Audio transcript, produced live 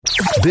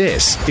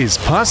This is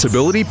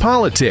Possibility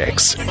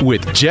Politics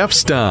with Jeff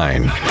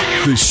Stein,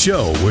 the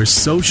show where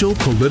social,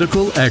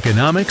 political,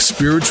 economic,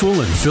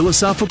 spiritual, and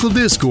philosophical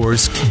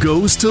discourse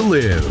goes to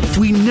live.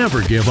 We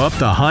never give up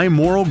the high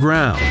moral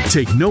ground,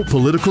 take no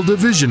political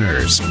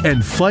divisioners,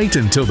 and fight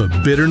until the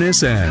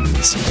bitterness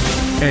ends.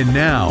 And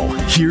now,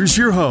 here's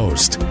your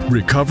host,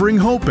 recovering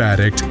hope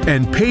addict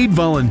and paid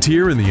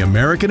volunteer in the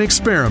American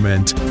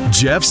experiment,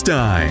 Jeff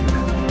Stein.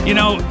 You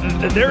know,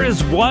 there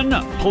is one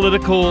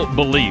political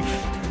belief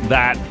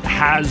that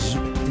has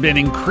been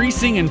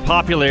increasing in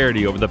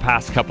popularity over the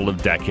past couple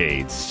of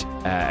decades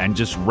and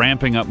just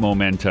ramping up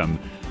momentum.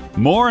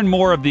 More and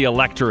more of the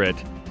electorate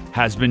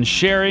has been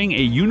sharing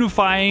a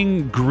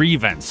unifying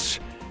grievance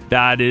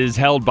that is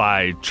held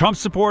by Trump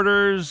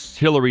supporters,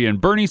 Hillary and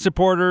Bernie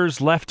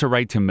supporters, left to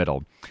right to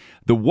middle.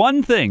 The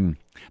one thing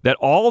that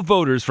all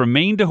voters from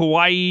Maine to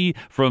Hawaii,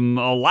 from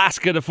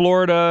Alaska to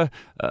Florida,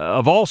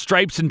 of all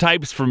stripes and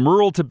types, from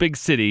rural to big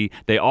city,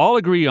 they all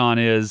agree on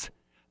is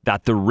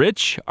that the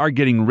rich are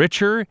getting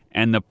richer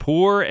and the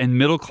poor and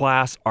middle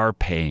class are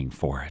paying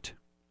for it.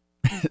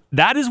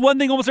 That is one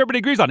thing almost everybody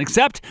agrees on,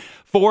 except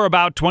for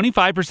about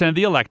 25% of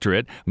the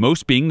electorate,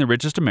 most being the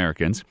richest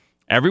Americans.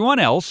 Everyone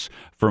else,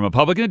 from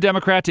Republican to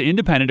Democrat to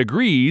Independent,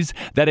 agrees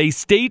that a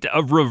state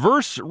of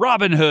reverse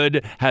Robin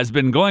Hood has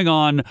been going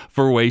on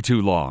for way too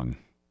long.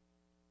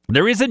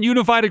 There isn't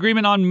unified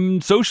agreement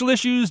on social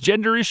issues,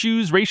 gender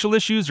issues, racial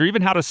issues, or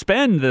even how to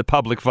spend the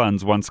public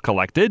funds once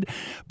collected.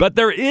 But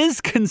there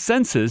is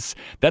consensus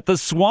that the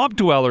swamp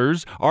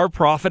dwellers are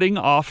profiting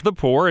off the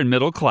poor and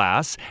middle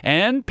class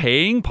and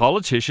paying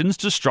politicians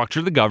to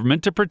structure the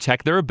government to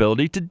protect their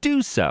ability to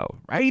do so,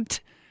 right?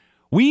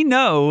 We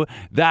know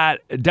that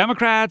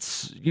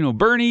Democrats,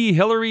 Bernie,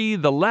 Hillary,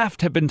 the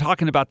left have been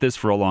talking about this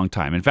for a long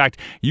time. In fact,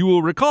 you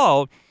will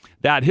recall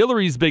that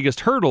Hillary's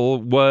biggest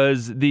hurdle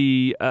was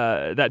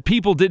that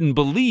people didn't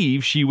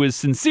believe she was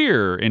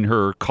sincere in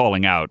her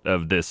calling out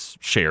of this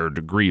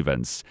shared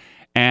grievance.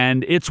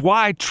 And it's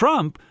why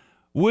Trump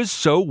was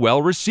so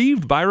well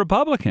received by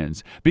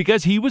Republicans,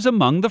 because he was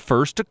among the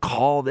first to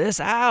call this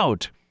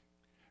out.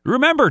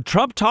 Remember,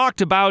 Trump talked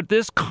about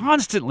this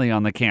constantly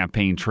on the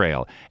campaign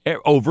trail,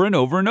 over and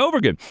over and over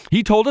again.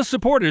 He told his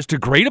supporters, to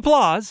great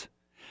applause,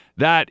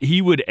 that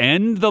he would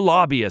end the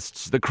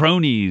lobbyists, the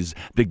cronies,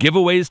 the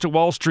giveaways to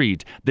Wall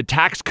Street, the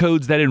tax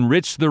codes that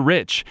enrich the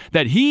rich,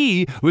 that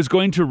he was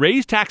going to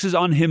raise taxes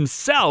on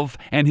himself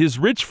and his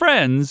rich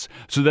friends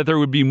so that there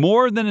would be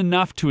more than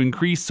enough to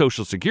increase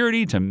Social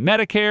Security, to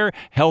Medicare,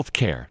 health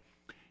care.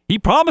 He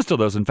promised all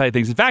those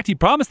things. In fact, he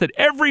promised that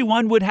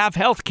everyone would have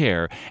health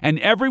care and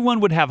everyone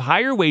would have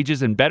higher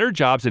wages and better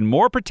jobs and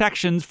more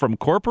protections from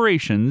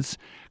corporations,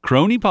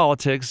 crony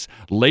politics,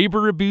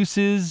 labor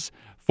abuses,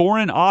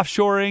 foreign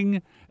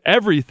offshoring,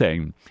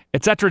 everything,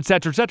 et cetera, et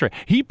cetera, et cetera.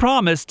 He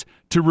promised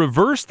to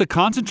reverse the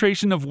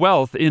concentration of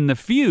wealth in the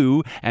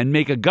few and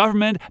make a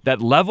government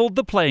that leveled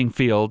the playing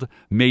field,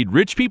 made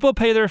rich people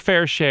pay their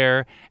fair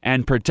share,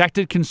 and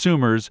protected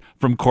consumers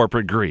from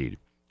corporate greed.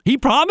 He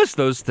promised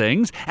those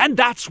things, and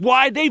that's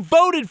why they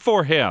voted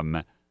for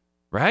him,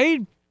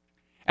 right?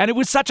 And it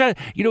was such a,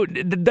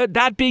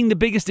 that being the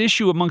biggest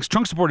issue amongst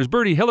Trump supporters,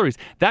 Bernie, Hillary's,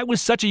 that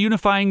was such a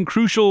unifying,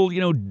 crucial,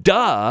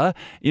 duh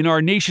in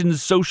our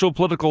nation's social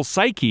political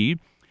psyche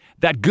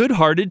that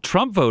good-hearted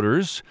Trump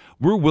voters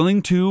were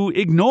willing to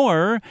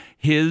ignore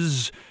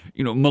his,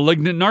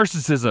 malignant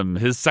narcissism,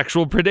 his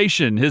sexual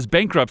predation, his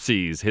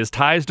bankruptcies, his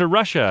ties to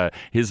Russia,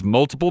 his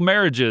multiple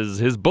marriages,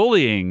 his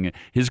bullying,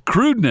 his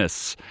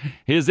crudeness,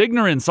 his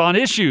ignorance on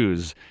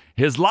issues,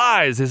 his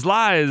lies,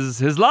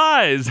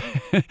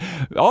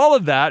 all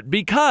of that,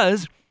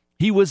 because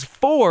he was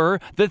for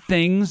the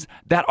things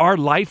that are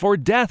life or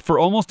death for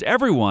almost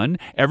everyone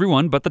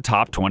but the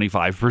top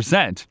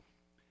 25%.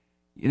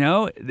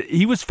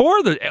 He was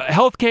for the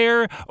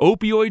healthcare,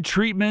 opioid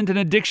treatment and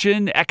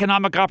addiction,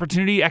 economic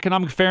opportunity,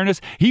 economic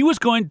fairness.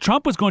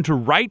 Trump was going to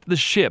right the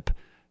ship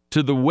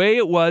to the way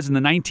it was in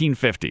the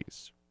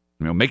 1950s.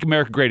 Make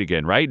America great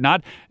again, right?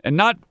 Not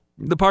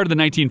the part of the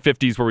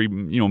 1950s where we,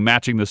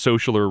 matching the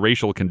social or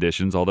racial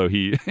conditions, although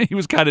he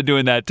was kind of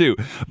doing that too.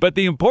 But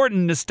the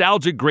important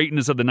nostalgic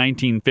greatness of the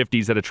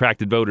 1950s that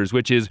attracted voters,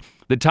 which is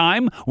the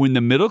time when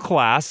the middle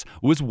class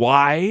was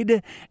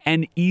wide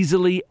and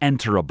easily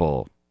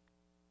enterable.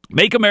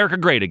 Make America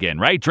great again,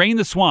 right? Drain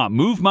the swamp,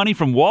 move money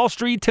from Wall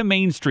Street to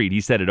Main Street. He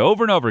said it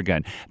over and over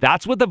again.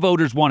 That's what the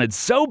voters wanted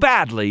so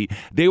badly.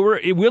 They were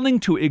willing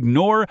to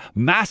ignore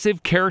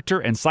massive character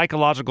and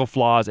psychological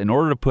flaws in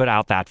order to put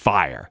out that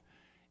fire.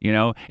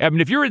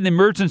 If you're in the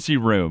emergency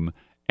room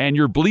and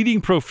you're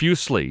bleeding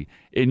profusely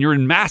and you're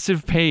in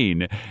massive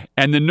pain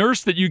and the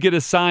nurse that you get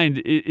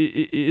assigned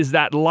is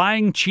that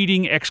lying,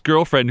 cheating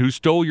ex-girlfriend who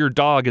stole your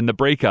dog in the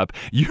breakup,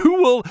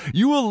 you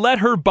will let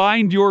her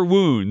bind your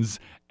wounds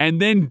and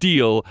then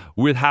deal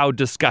with how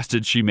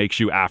disgusted she makes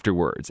you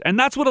afterwards. And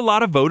that's what a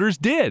lot of voters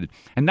did.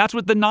 And that's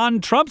what the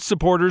non-Trump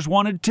supporters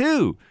wanted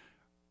too.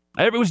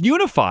 It was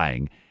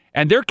unifying.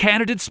 And their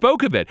candidates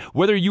spoke of it.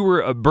 Whether you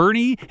were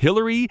Bernie,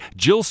 Hillary,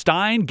 Jill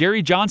Stein,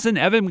 Gary Johnson,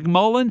 Evan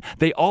McMullin,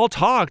 they all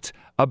talked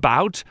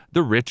about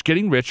the rich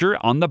getting richer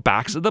on the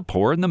backs of the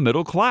poor and the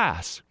middle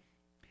class.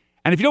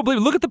 And if you don't believe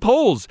it, look at the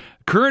polls,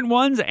 current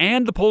ones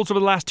and the polls over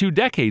the last 2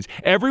 decades.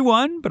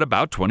 Everyone, but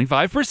about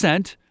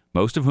 25%,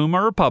 most of whom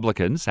are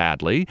Republicans,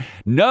 sadly,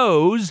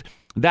 knows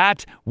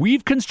that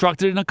we've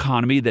constructed an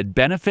economy that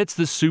benefits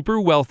the super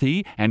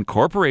wealthy and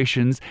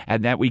corporations,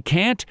 and that we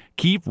can't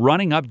keep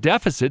running up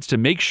deficits to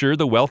make sure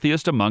the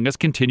wealthiest among us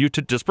continue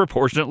to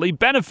disproportionately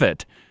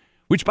benefit.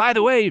 Which, by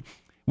the way,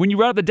 when you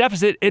run up the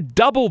deficit, it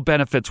double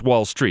benefits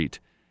Wall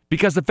Street,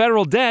 because the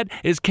federal debt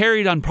is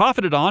carried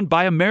unprofited on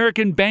by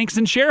American banks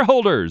and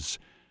shareholders.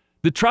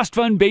 The trust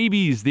fund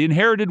babies, the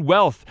inherited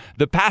wealth,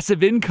 the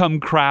passive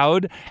income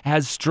crowd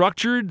has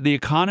structured the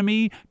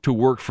economy to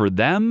work for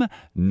them,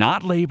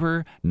 not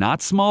labor,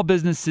 not small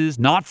businesses,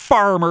 not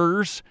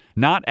farmers,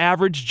 not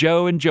average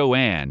Joe and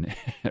Joanne,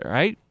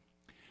 right?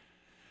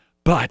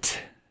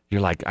 But you're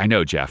like, I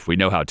know, Jeff, we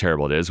know how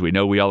terrible it is. We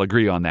know we all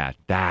agree on that.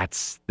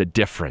 That's the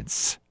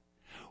difference.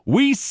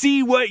 We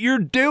see what you're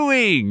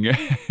doing.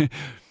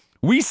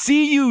 We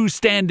see you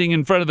standing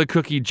in front of the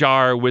cookie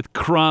jar with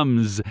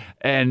crumbs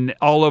and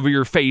all over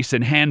your face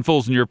and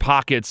handfuls in your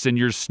pockets, and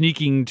you're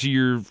sneaking to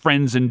your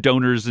friends and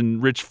donors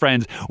and rich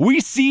friends. We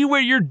see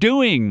what you're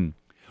doing.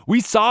 We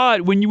saw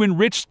it when you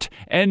enriched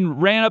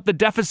and ran up the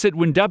deficit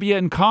when W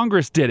and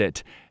Congress did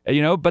it.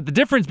 But the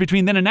difference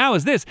between then and now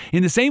is this.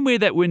 In the same way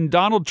that when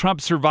Donald Trump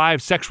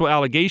survived sexual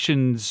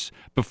allegations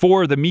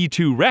before the Me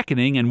Too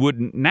reckoning and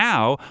wouldn't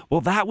now,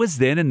 well, that was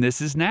then and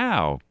this is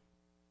now.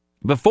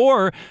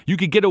 Before, you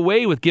could get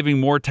away with giving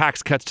more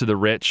tax cuts to the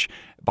rich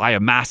by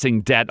amassing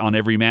debt on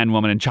every man,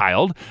 woman, and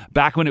child,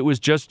 back when it was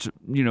just,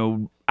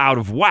 out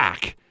of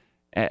whack.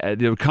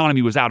 The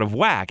economy was out of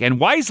whack.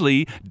 And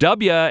wisely,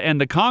 W and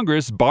the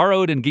Congress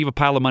borrowed and gave a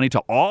pile of money to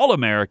all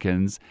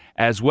Americans,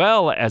 as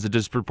well as a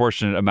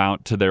disproportionate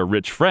amount to their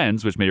rich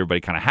friends, which made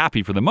everybody kind of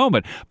happy for the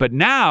moment. But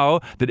now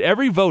that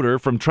every voter,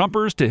 from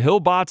Trumpers to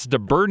Hillbots to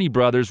Bernie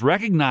brothers,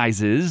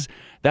 recognizes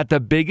that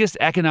the biggest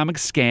economic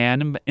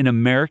scam in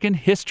American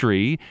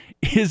history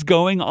is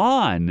going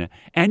on,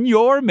 and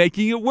you're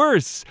making it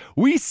worse.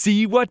 We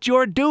see what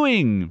you're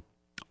doing.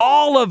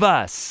 All of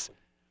us.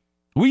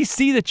 We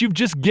see that you've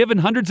just given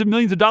hundreds of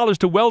millions of dollars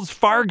to Wells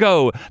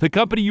Fargo, the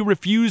company you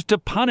refused to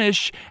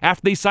punish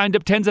after they signed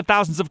up tens of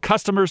thousands of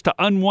customers to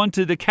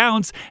unwanted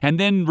accounts and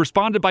then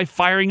responded by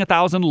firing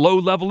 1,000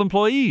 low-level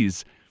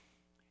employees.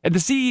 And the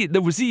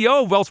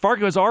CEO of Wells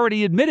Fargo has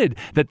already admitted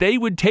that they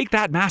would take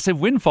that massive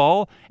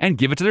windfall and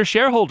give it to their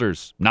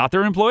shareholders, not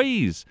their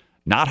employees,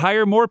 not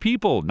hire more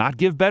people, not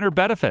give better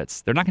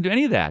benefits. They're not going to do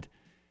any of that.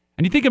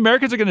 And you think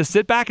Americans are going to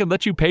sit back and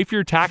let you pay for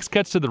your tax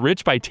cuts to the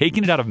rich by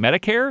taking it out of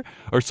Medicare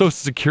or Social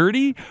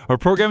Security or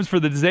programs for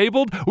the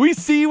disabled? We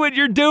see what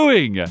you're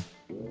doing.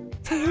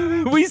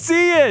 We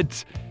see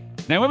it.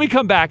 Now, when we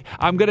come back,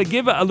 I'm going to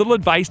give a little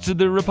advice to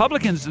the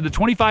Republicans, to the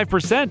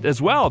 25%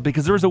 as well,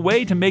 because there's a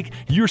way to make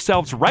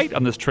yourselves right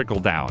on this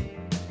trickle down.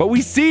 But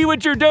we see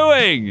what you're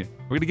doing.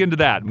 We're going to get into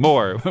that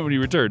more when we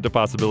return to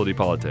Possibility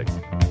Politics.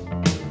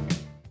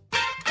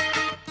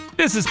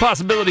 This is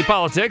Possibility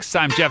Politics.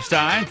 I'm Jeff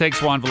Stein.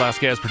 Thanks, Juan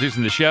Velasquez,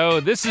 producing the show.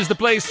 This is the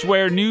place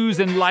where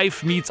news and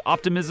life meets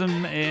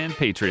optimism and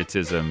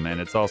patriotism. And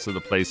it's also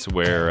the place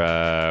where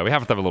we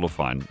have to have a little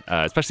fun,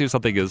 especially if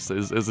something is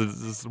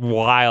as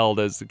wild,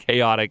 as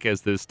chaotic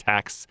as this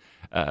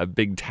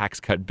big tax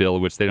cut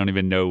bill, which they don't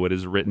even know what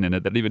is written in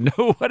it. They don't even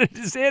know what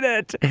is in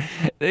it.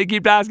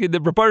 The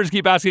reporters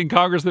keep asking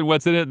Congressmen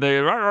what's in it.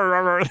 They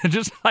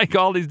just like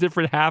all these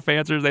different half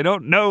answers. They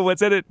don't know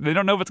what's in it. They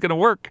don't know if it's going to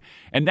work.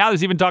 And now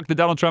there's even talk that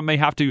Donald Trump may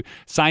have to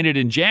sign it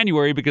in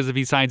January, because if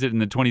he signs it in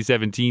the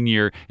 2017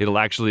 year, it'll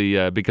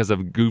actually, because of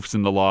goofs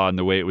in the law and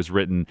the way it was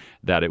written,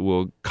 that it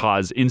will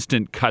cause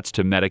instant cuts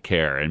to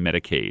Medicare and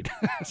Medicaid.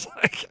 It's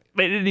like,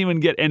 they didn't even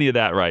get any of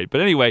that right.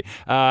 But anyway,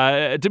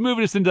 to move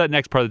us into that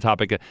next part of the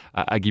topic,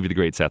 I give you the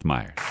great Seth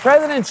Meyer.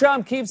 President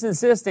Trump keeps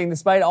insisting,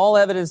 despite all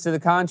evidence to the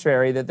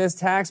contrary, that this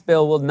tax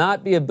bill will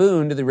not be a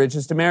boon to the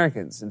richest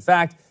Americans. In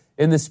fact,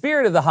 in the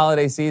spirit of the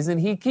holiday season,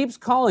 he keeps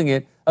calling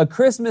it a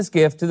Christmas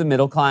gift to the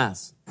middle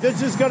class.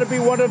 This is going to be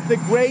one of the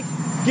great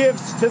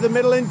gifts to the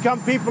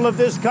middle-income people of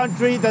this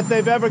country that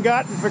they've ever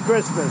gotten for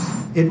Christmas.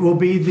 It will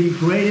be the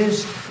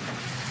greatest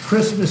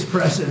Christmas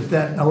present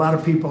that a lot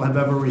of people have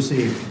ever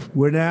received.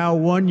 We're now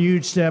one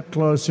huge step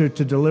closer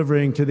to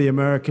delivering to the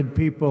American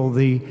people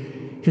the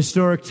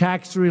historic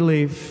tax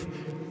relief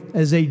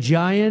as a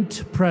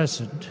giant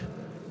present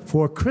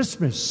for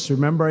Christmas.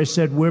 Remember, I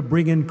said we're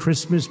bringing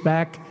Christmas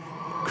back.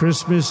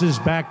 Christmas is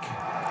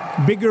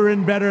back bigger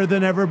and better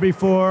than ever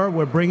before.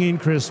 We're bringing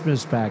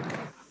Christmas back.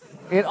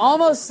 It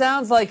almost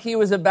sounds like he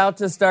was about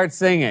to start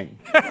singing.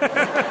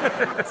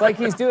 It's like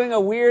he's doing a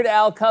Weird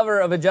Al cover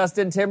of a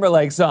Justin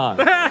Timberlake song.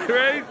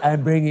 Right?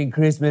 I'm bringing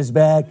Christmas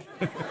back.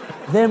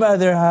 Them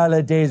other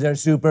holidays are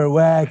super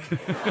whack.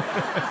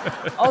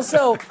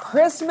 Also,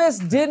 Christmas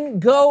didn't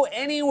go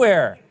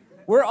anywhere.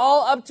 We're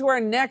all up to our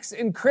necks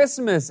in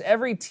Christmas.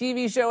 Every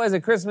TV show has a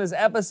Christmas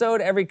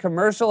episode. Every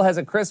commercial has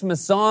a Christmas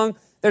song.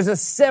 There's a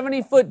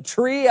 70-foot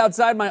tree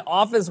outside my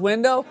office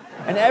window,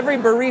 and every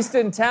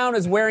barista in town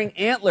is wearing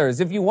antlers.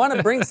 If you want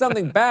to bring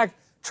something back,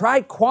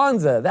 try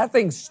Kwanzaa. That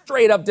thing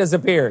straight up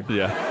disappeared.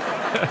 Yeah.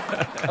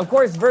 Of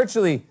course,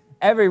 virtually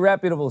every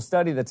reputable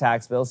study of the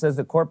tax bill says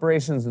that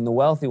corporations and the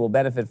wealthy will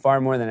benefit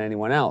far more than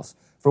anyone else.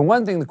 For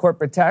one thing, the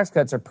corporate tax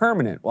cuts are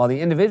permanent, while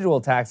the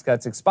individual tax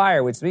cuts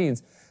expire, which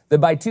means that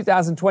by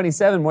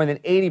 2027, more than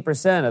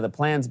 80% of the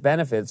plan's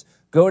benefits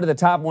go to the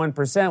top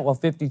 1%, while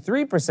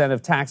 53%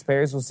 of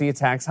taxpayers will see a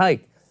tax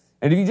hike.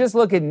 And if you just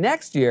look at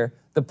next year,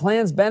 the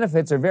plan's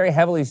benefits are very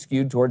heavily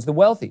skewed towards the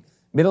wealthy.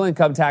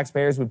 Middle-income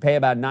taxpayers would pay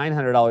about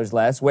 $900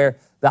 less, where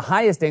the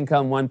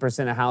highest-income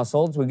 1% of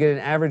households would get an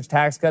average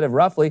tax cut of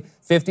roughly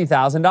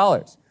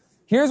 $50,000.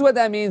 Here's what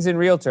that means in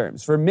real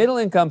terms. For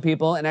middle-income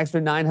people, an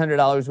extra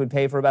 $900 would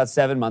pay for about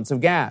 7 months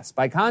of gas.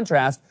 By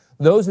contrast,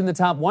 those in the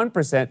top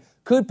 1%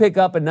 could pick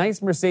up a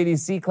nice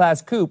Mercedes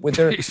C-Class coupe with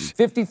their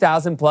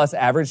 $50,000-plus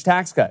average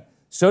tax cut.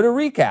 So to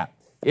recap,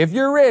 if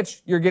you're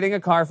rich, you're getting a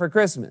car for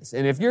Christmas.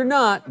 And if you're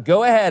not,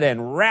 go ahead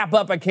and wrap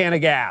up a can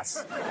of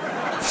gas.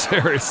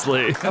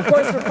 Seriously. Of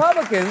course,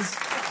 Republicans,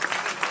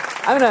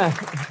 I'm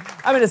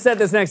gonna set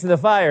this next to the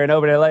fire and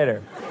open it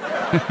later.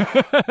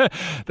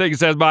 Thank you,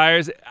 Seth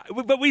Meyers.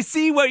 But we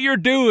see what you're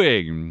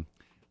doing.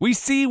 We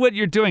see what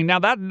you're doing. Now,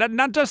 that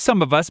not just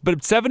some of us, but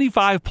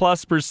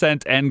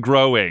 75+% and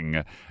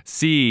growing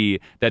see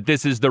that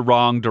this is the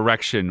wrong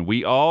direction.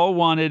 We all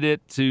wanted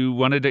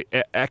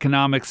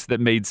economics that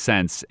made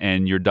sense,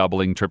 and you're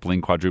doubling,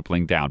 tripling,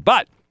 quadrupling down.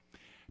 But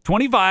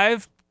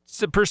 25%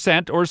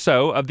 or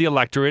so of the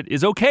electorate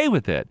is okay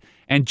with it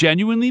and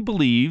genuinely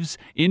believes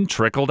in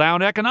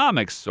trickle-down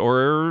economics,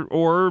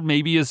 or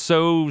maybe is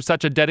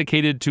such a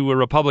dedicated to a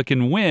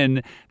Republican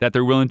win that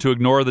they're willing to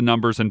ignore the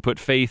numbers and put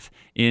faith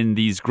in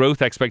these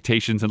growth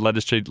expectations and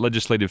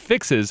legislative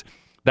fixes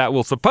that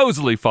will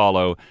supposedly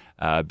follow,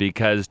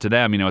 because to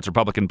them, it's a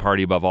Republican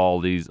Party above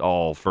all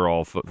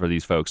for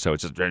these folks. So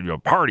it's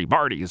just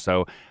party.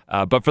 So,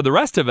 but for the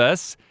rest of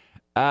us,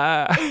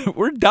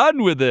 we're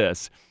done with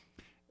this.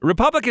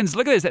 Republicans,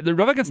 look at this. The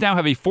Republicans now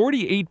have a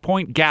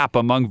 48-point gap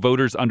among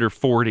voters under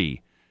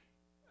 40.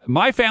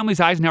 My family's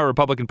Eisenhower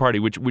Republican Party,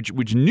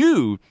 which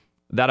knew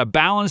that a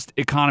balanced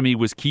economy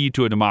was key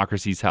to a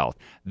democracy's health,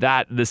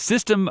 that the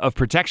system of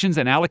protections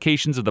and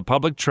allocations of the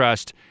public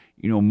trust,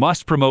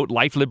 must promote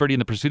life, liberty,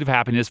 and the pursuit of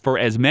happiness for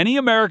as many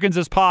Americans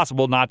as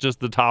possible, not just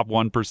the top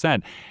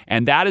 1%.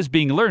 And that is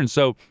being learned.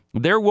 So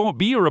there won't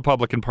be a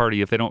Republican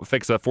Party if they don't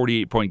fix a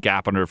 48-point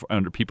gap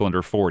under people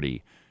under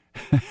 40.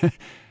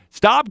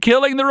 Stop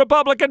killing the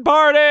Republican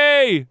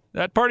Party!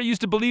 That party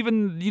used to believe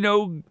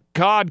in,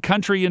 God,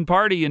 country, and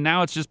party, and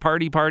now it's just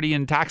party,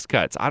 and tax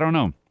cuts. I don't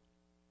know.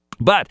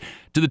 But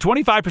to the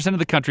 25% of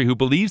the country who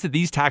believes that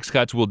these tax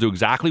cuts will do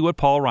exactly what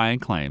Paul Ryan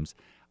claims,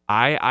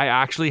 I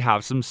actually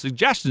have some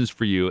suggestions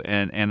for you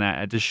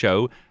and to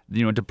show,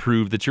 to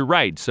prove that you're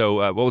right.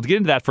 So, we'll get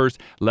into that first.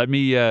 Let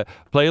me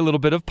play a little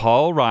bit of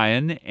Paul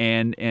Ryan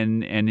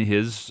and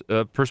his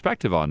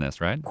perspective on this,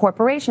 right?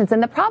 Corporations.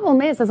 And the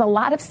problem is a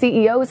lot of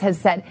CEOs have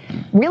said,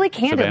 really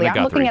candidly,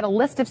 I'm looking at a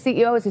list of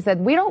CEOs who said,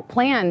 we don't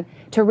plan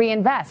to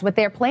reinvest. What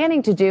they're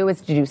planning to do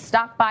is to do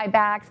stock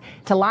buybacks,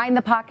 to line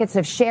the pockets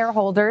of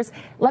shareholders.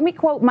 Let me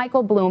quote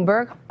Michael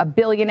Bloomberg, a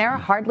billionaire,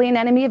 hardly an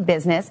enemy of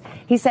business.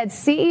 He said,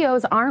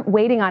 CEOs aren't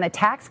waiting on a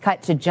tax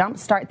cut to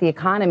jumpstart the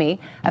economy,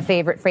 a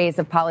favorite phrase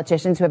of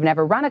politicians who have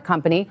never run a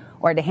company,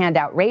 or to hand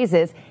out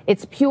raises.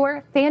 It's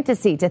pure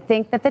fantasy to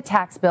think that the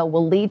tax bill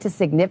will lead to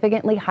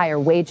significantly higher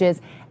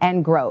wages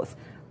and growth.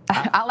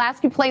 I'll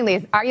ask you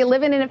plainly, are you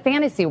living in a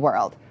fantasy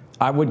world?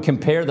 I would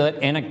compare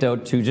that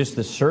anecdote to just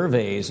the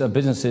surveys of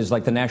businesses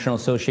like the National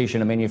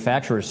Association of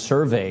Manufacturers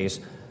surveys,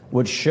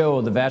 which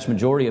show the vast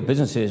majority of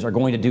businesses are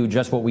going to do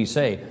just what we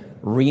say,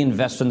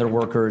 reinvest in their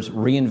workers,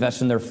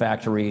 reinvest in their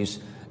factories,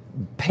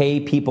 pay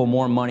people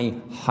more money,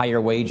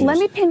 higher wages. Let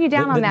me pin you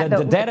down on that, though.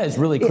 The data is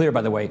really clear,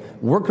 by the way.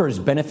 Workers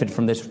benefit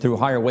from this through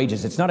higher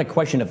wages. It's not a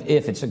question of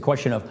if, it's a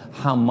question of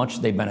how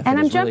much they benefit. And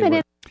I'm jumping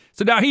in.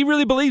 So now he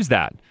really believes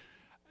that.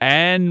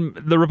 And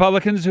the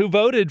Republicans who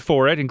voted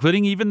for it,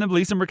 including even the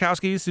Lisa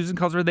Murkowski, Susan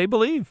Collins, they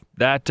believe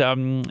that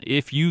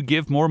if you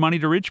give more money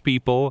to rich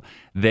people,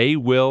 they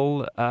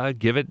will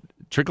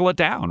trickle it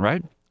down,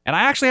 right? And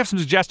I actually have some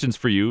suggestions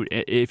for you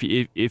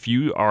if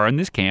you are in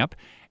this camp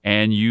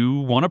and you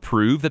want to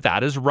prove that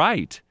that is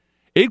right.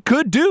 It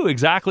could do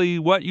exactly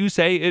what you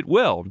say it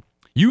will.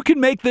 You can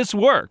make this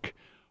work,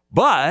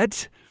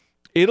 but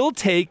it'll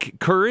take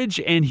courage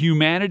and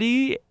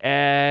humanity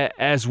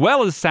as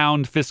well as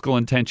sound fiscal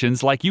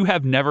intentions like you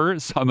have never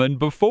summoned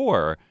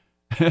before.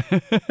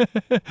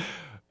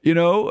 You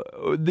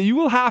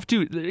will have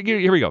to.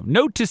 Here we go.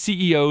 Note to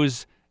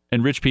CEOs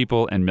and rich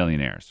people and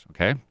millionaires,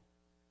 okay?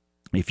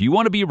 If you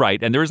want to be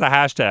right, and there's a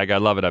hashtag, I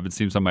love it. I've been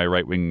seeing some of my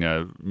right-wing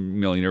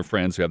millionaire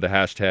friends who have the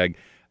hashtag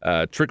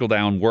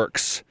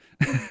trickledownworks.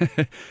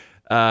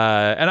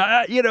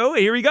 And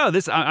here we go.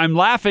 I'm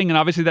laughing, and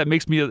obviously that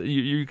makes me.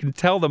 You can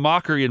tell the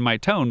mockery in my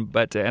tone,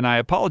 and I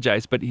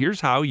apologize. But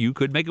here's how you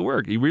could make it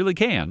work. You really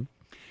can.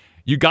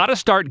 You got to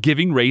start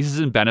giving raises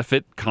and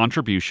benefit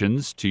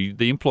contributions to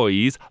the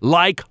employees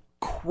like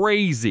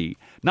crazy,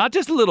 not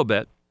just a little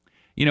bit.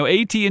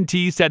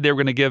 AT&T said they were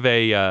going to give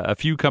a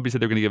few companies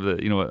said they were going to give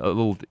a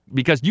little,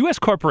 because U.S.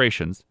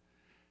 corporations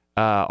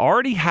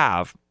already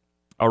have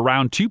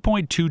around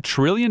 $2.2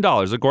 trillion,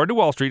 according to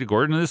Wall Street,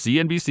 according to the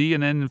CNBC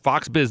and then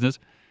Fox Business.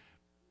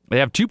 They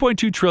have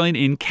 $2.2 trillion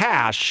in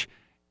cash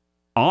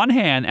on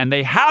hand, and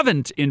they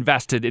haven't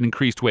invested in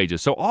increased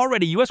wages. So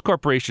already U.S.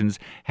 corporations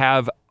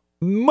have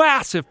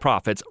massive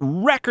profits,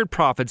 record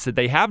profits that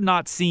they have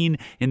not seen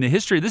in the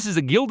history. This is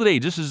a gilded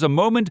age. This is a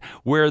moment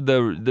where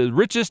the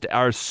richest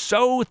are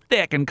so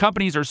thick and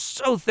companies are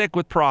so thick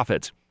with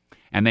profits,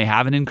 and they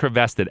haven't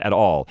invested at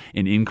all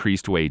in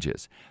increased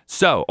wages.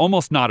 So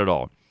almost not at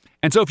all.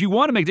 And so if you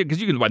want to make it, because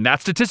you can, and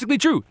that's statistically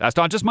true. That's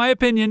not just my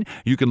opinion.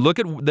 You can look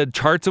at the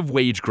charts of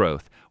wage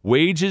growth.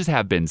 Wages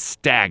have been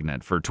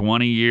stagnant for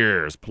 20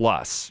 years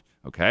plus,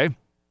 okay?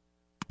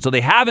 So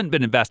they haven't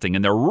been investing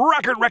in their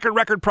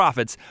record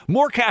profits,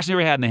 more cash than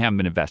they ever had, and they haven't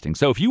been investing.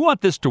 So if you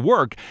want this to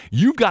work,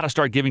 you've got to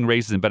start giving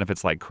raises and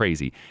benefits like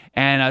crazy.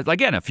 And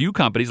again, a few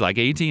companies like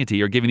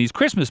AT&T are giving these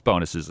Christmas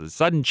bonuses. A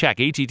sudden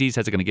check. AT&T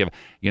says they're going to give,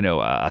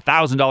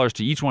 $1,000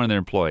 to each one of their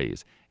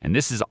employees. And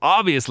this is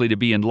obviously to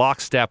be in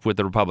lockstep with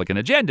the Republican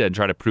agenda and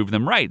try to prove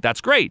them right. That's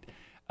great.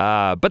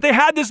 But they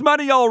had this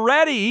money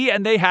already,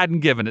 and they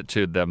hadn't given it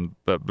to them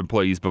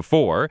employees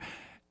before.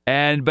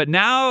 But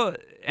now,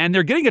 and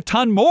they're getting a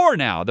ton more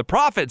now. The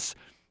profits,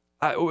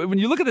 when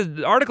you look at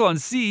the article on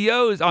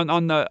CEOs,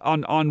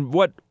 on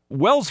what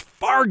Wells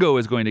Fargo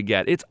is going to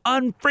get, it's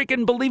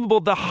unfreaking believable,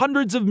 the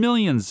hundreds of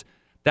millions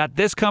that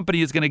this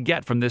company is going to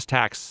get from this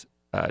tax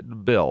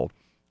bill.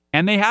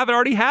 And they have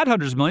already had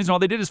hundreds of millions, and all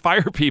they did is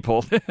fire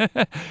people.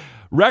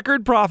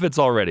 Record profits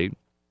already.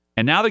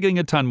 And now they're getting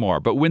a ton more.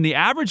 But when the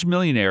average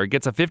millionaire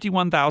gets a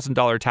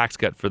 $51,000 tax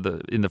cut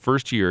in the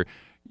first year,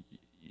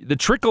 the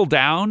trickle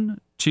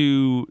down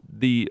to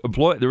the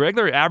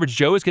regular average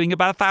Joe is getting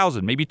about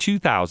 $1,000, maybe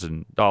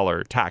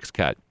 $2,000 tax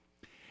cut.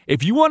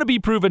 If you want to be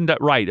proven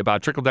right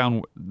about trickle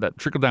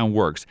down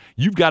works,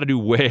 you've got to do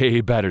way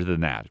better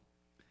than that.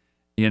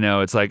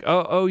 It's like,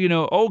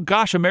 oh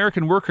gosh,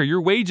 American worker,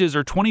 your wages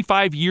are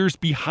 25 years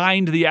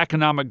behind the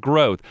economic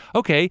growth.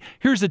 Okay,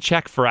 here's a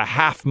check for a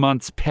half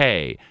month's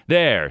pay.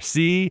 There,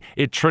 see,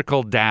 it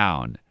trickled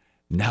down.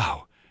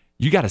 No,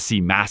 you got to see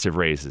massive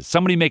raises.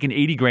 Somebody making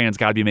 80 grand's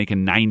got to be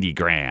making 90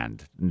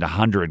 grand,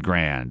 100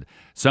 grand.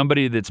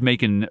 Somebody that's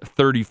making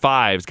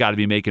 35's got to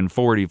be making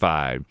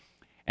 45.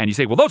 And you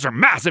say, well, those are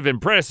massive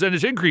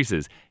percentage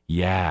increases.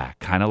 Yeah,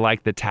 kind of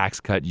like the tax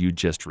cut you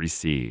just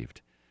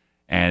received.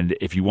 And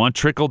if you want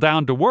trickle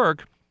down to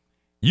work,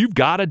 you've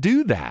got to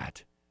do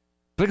that.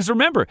 Because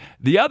remember,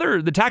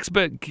 the tax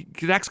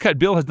cut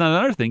bill has done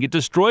another thing. It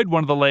destroyed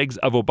one of the legs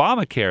of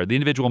Obamacare, the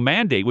individual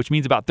mandate, which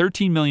means about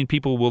 13 million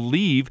people will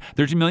leave,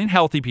 13 million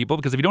healthy people,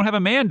 because if you don't have a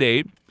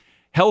mandate,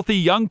 healthy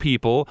young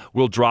people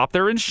will drop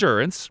their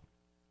insurance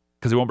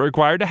because they won't be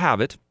required to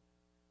have it.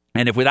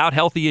 And if without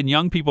healthy and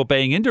young people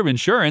paying into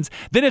insurance,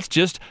 then it's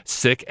just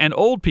sick and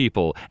old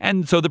people.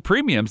 And so the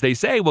premiums, they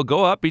say, will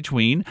go up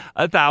between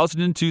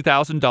 $1,000 and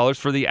 $2,000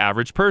 for the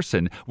average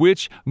person,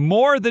 which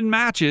more than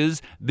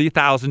matches the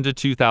 $1,000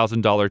 to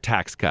 $2,000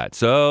 tax cut.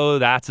 So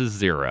that's a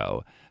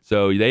zero.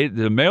 So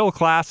the middle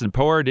class and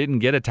poor didn't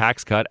get a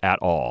tax cut at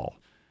all.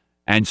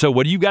 And so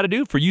what do you got to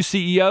do for you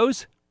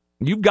CEOs?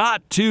 You've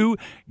got to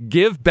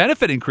give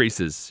benefit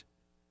increases.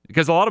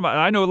 Because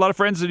I know a lot of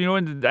friends,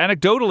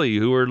 anecdotally,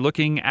 who are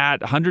looking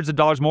at hundreds of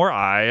dollars more.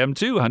 I am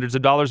too, hundreds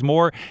of dollars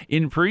more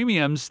in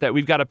premiums that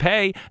we've got to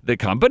pay. The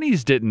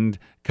companies didn't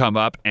come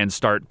up and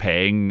start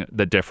paying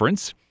the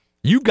difference.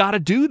 You've got to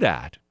do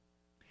that.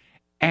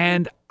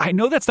 And I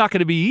know that's not going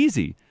to be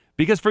easy.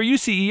 Because for you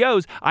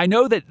CEOs, I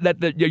know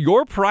that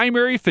your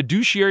primary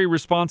fiduciary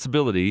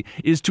responsibility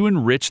is to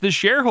enrich the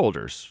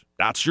shareholders.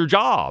 That's your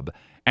job.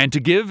 And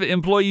to give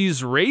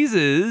employees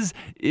raises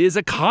is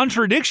a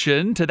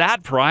contradiction to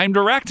that prime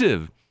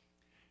directive.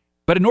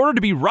 But in order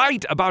to be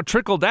right about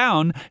trickle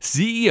down,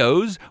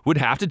 CEOs would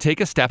have to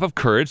take a step of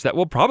courage that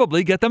will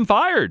probably get them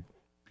fired.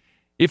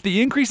 If the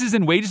increases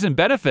in wages and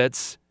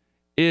benefits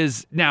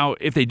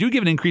if they do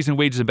give an increase in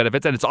wages and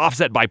benefits and it's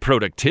offset by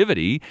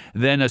productivity,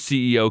 then a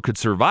CEO could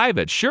survive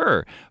it.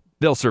 Sure,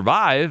 they'll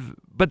survive.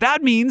 But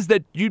that means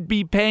that you'd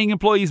be paying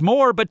employees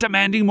more, but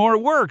demanding more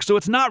work. So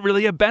it's not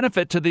really a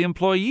benefit to the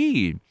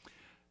employee.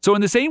 So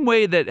in the same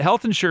way that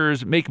health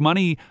insurers make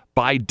money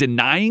by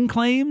denying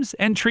claims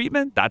and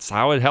treatment, that's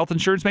how health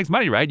insurance makes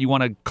money, right? You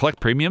want to collect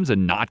premiums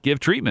and not give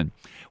treatment.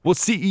 Well,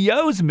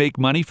 CEOs make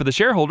money for the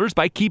shareholders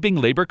by keeping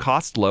labor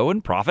costs low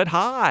and profit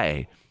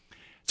high.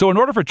 So in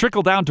order for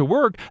trickle down to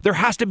work, there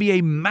has to be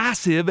a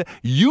massive,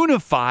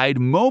 unified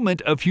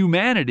moment of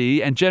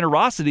humanity and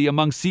generosity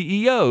among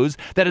CEOs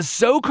that is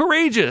so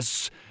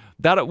courageous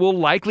that it will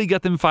likely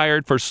get them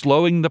fired for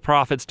slowing the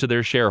profits to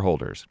their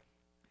shareholders.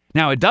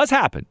 Now, it does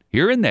happen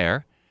here and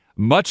there,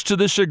 much to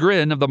the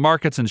chagrin of the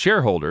markets and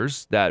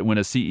shareholders, that when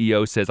a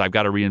CEO says, I've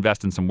got to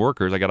reinvest in some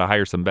workers, I got to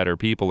hire some better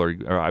people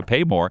or I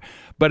pay more.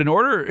 But in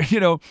order,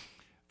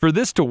 for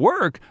this to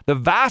work, the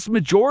vast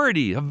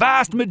majority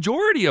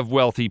of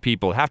wealthy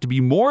people have to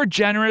be more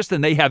generous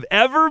than they have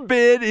ever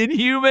been in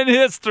human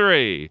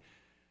history.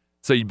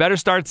 So you better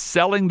start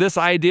selling this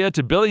idea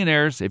to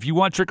billionaires. If you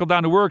want trickle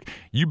down to work,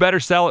 you better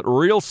sell it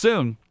real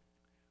soon,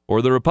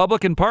 or the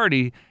Republican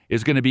Party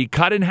is going to be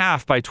cut in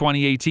half by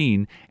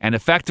 2018 and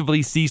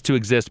effectively cease to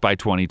exist by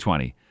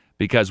 2020.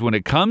 Because when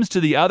it comes to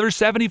the other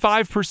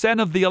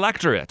 75% of the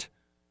electorate,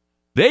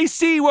 they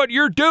see what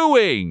you're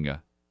doing.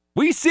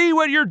 We see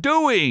what you're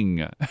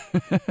doing.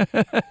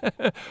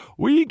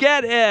 We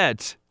get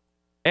it.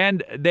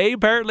 And they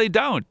apparently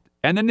don't.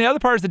 And then the other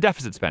part is the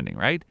deficit spending,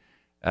 right?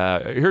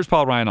 Here's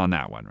Paul Ryan on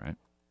that one, right?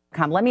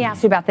 Let me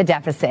ask you about the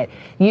deficit.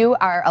 You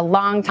are a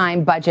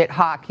longtime budget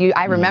hawk.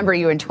 I remember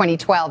you in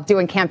 2012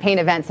 doing campaign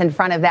events in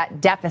front of that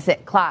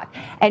deficit clock.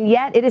 And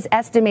yet it is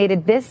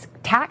estimated this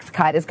tax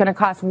cut is going to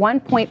cost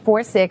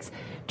 $1.46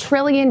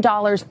 trillion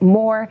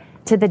more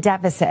to the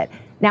deficit.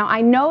 Now,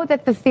 I know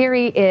that the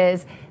theory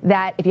is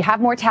that if you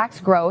have more tax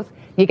growth,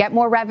 you get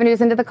more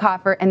revenues into the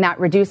coffer, and that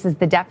reduces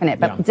the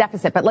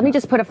deficit. But let me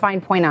just put a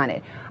fine point on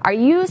it. Are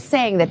you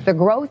saying that the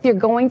growth you're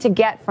going to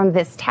get from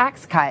this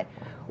tax cut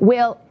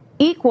will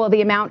equal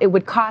the amount it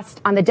would cost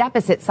on the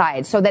deficit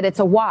side, so that it's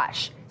a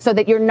wash, so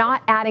that you're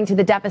not adding to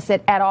the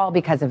deficit at all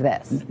because of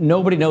this?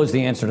 Nobody knows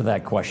the answer to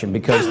that question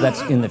because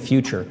that's in the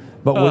future.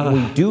 But what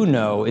we do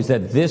know is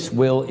that this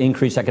will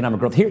increase economic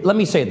growth. Here, let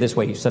me say it this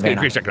way, Savannah.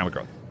 Increase economic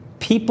growth.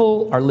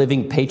 People are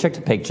living paycheck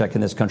to paycheck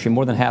in this country.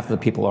 More than half of the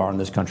people are in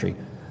this country.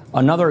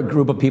 Another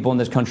group of people in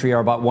this country are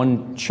about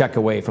one check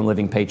away from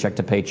living paycheck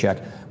to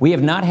paycheck. We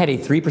have not had a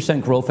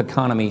 3% growth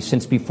economy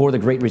since before the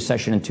Great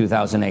Recession in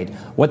 2008.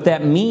 What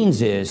that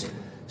means is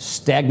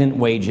stagnant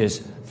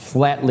wages,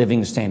 flat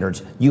living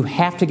standards. You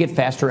have to get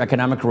faster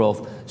economic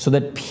growth so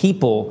that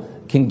people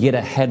can get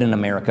ahead in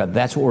America.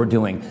 That's what we're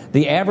doing.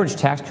 The average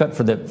tax cut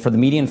for the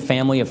median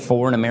family of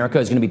four in America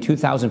is going to be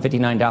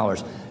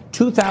 $2,059.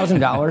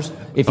 $2,000,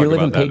 if you're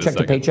living paycheck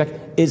to paycheck,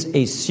 is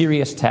a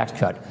serious tax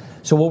cut.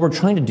 So what we're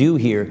trying to do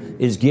here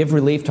is give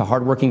relief to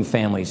hardworking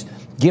families,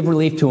 give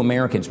relief to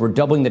Americans. We're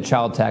doubling the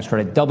child tax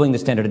credit, doubling the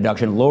standard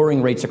deduction,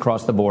 lowering rates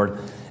across the board.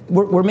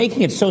 We're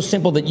making it so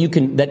simple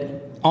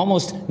that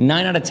almost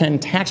 9 out of 10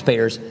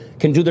 taxpayers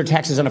can do their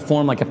taxes on a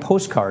form like a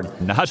postcard.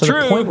 Not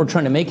true. The point we're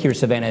trying to make here,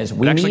 Savannah, is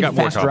we need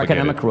faster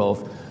economic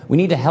growth. We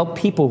need to help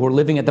people who are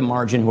living at the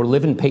margin, who are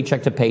living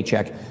paycheck to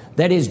paycheck.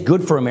 That is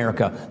good for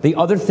America. The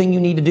other thing you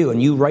need to do,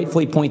 and you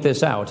rightfully point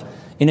this out,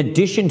 in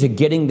addition to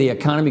getting the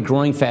economy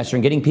growing faster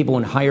and getting people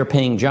in higher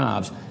paying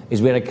jobs,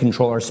 is we got to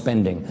control our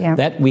spending. Yeah.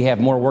 That we have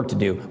more work to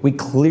do. We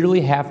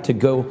clearly have to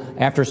go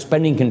after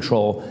spending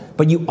control,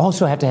 but you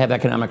also have to have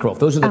economic growth.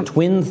 Those are the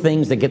twin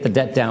things that get the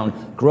debt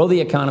down. Grow the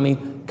economy,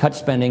 cut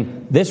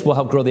spending. This will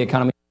help grow the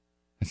economy.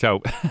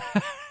 So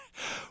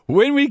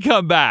when we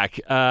come back,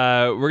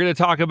 we're going to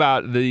talk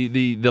about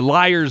the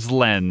liar's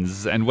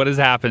lens and what has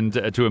happened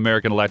to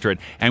American electorate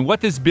and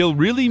what this bill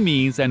really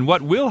means and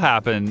what will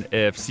happen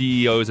if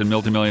CEOs and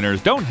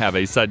multimillionaires don't have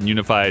a sudden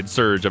unified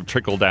surge of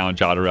trickle-down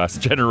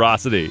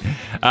generosity.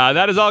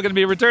 That is all going to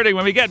be returning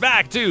when we get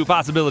back to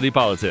Possibility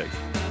Politics.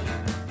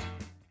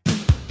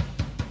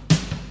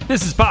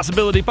 This is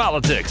Possibility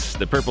Politics,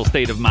 the purple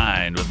state of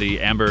mind with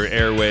the amber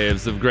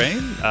airwaves of grain.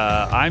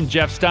 I'm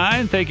Jeff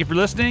Stein. Thank you for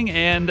listening.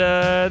 And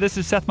this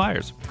is Seth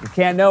Meyers. We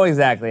can't know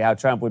exactly how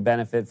Trump would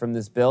benefit from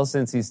this bill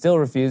since he still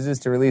refuses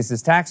to release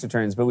his tax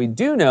returns. But we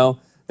do know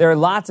there are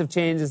lots of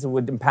changes that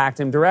would impact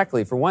him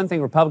directly. For one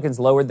thing, Republicans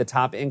lowered the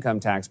top income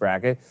tax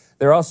bracket.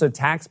 There are also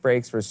tax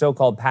breaks for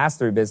so-called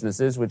pass-through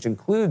businesses, which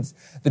includes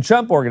the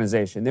Trump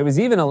Organization. There was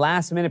even a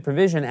last-minute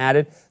provision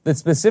added that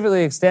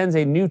specifically extends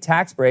a new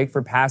tax break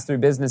for pass-through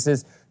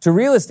businesses to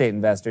real estate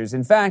investors.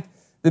 In fact,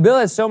 the bill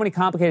has so many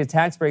complicated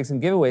tax breaks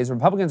and giveaways,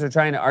 Republicans are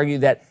trying to argue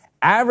that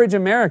average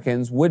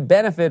Americans would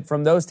benefit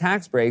from those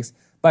tax breaks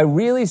by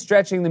really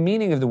stretching the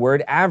meaning of the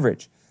word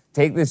average.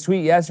 Take this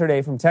tweet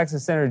yesterday from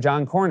Texas Senator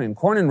John Cornyn.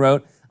 Cornyn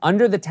wrote,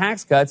 under the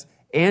Tax Cuts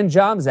and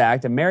Jobs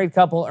Act, a married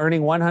couple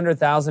earning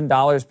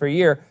 $100,000 per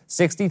year,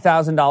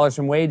 $60,000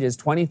 from wages,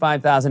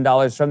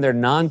 $25,000 from their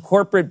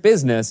non-corporate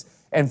business,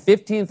 and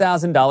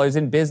 $15,000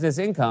 in business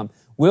income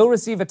will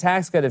receive a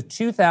tax cut of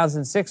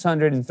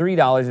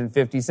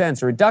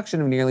 $2,603.50, a reduction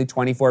of nearly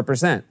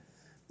 24%.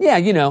 Yeah,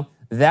 you know,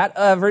 that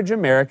average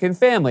American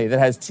family that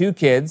has 2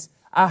 kids,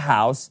 a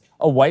house,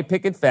 a white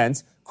picket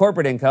fence,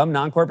 corporate income,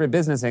 non-corporate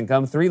business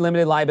income, 3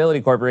 limited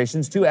liability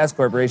corporations, 2 S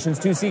corporations,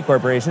 2 C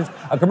corporations,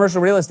 a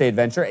commercial real estate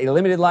venture, a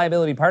limited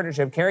liability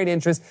partnership, carried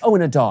interest,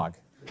 and a dog.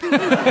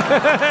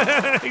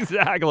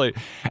 Exactly.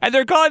 And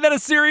they're calling that a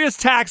serious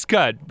tax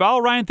cut.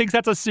 Paul Ryan thinks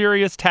that's a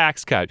serious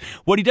tax cut.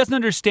 What he doesn't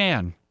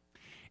understand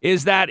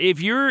is that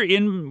if you're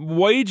in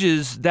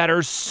wages that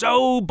are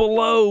so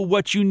below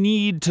what you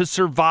need to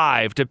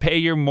survive, to pay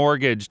your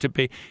mortgage, to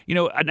pay, you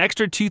know, an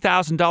extra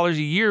 $2,000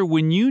 a year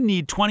when you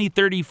need $20,000,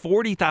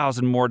 $30,000,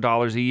 $40,000 more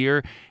dollars a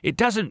year, it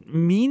doesn't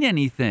mean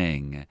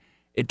anything.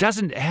 It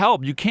doesn't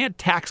help. You can't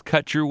tax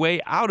cut your way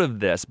out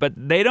of this, but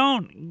they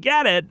don't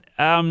get it.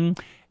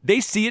 they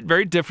see it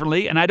very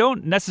differently. And I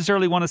don't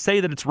necessarily want to say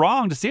that it's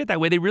wrong to see it that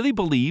way. They really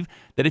believe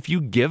that if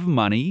you give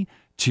money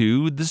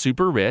to the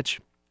super rich,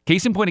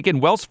 case in point, again,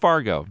 Wells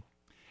Fargo,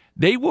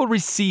 they will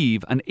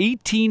receive an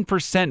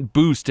 18%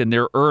 boost in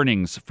their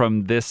earnings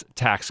from this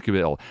tax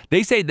bill.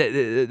 They say that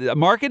the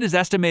market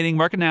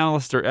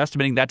analysts are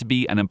estimating that to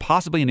be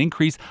possibly an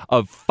increase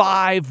of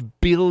 $5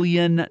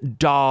 billion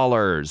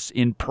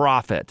in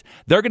profit.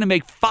 They're going to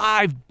make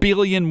 $5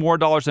 billion more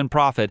in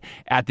profit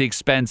at the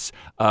expense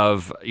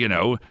of,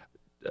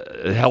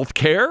 health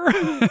care,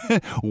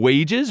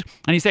 wages.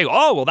 And he's saying,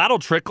 oh, well, that'll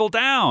trickle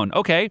down.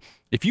 Okay.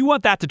 If you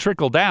want that to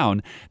trickle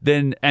down,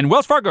 then, and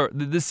Wells Fargo,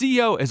 the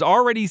CEO has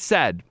already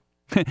said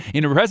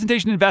in a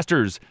presentation to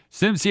investors,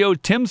 CEO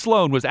Tim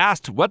Sloan was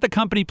asked what the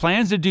company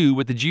plans to do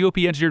with the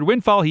GOP engineered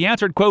windfall. He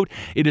answered, quote,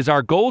 "It is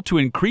our goal to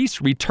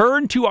increase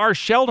return to our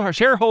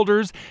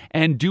shareholders.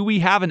 And do we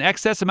have an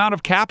excess amount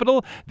of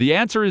capital? The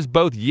answer is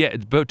both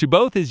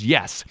is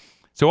yes.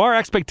 So our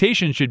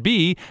expectation should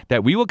be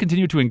that we will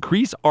continue to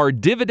increase our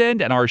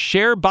dividend and our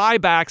share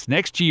buybacks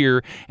next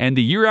year and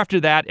the year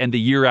after that and the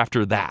year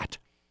after that."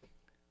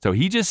 So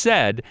he just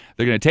said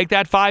they're going to take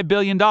that $5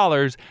 billion,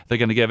 they're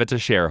going to give it to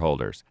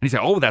shareholders. And he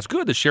said, oh, that's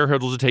good. The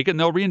shareholders will take it and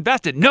they'll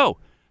reinvest it. No,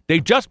 they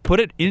just put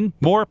it in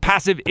more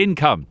passive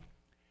income.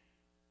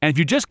 And if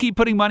you just keep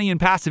putting money in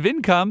passive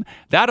income,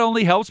 that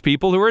only helps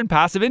people who are in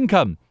passive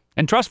income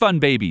and trust fund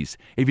babies.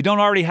 If you don't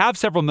already have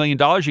several $1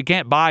 million, you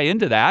can't buy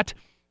into that.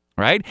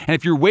 Right? And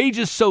if your wage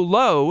is so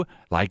low,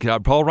 like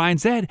Paul Ryan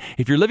said,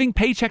 if you're living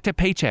paycheck to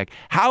paycheck,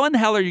 how in the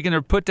hell are you going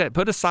to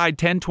put aside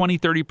 10, 20,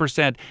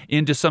 30%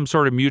 into some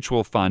sort of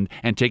mutual fund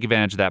and take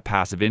advantage of that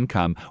passive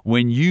income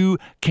when you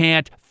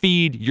can't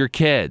feed your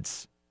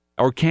kids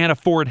or can't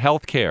afford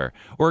health care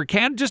or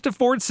can't just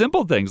afford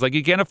simple things like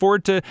you can't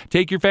afford to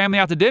take your family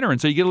out to dinner,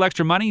 and so you get a little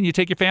extra money and you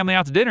take your family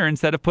out to dinner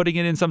instead of putting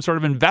it in some sort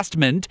of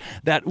investment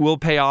that will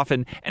pay off.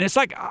 And it's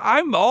like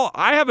I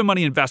have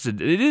money invested.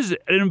 It is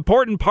an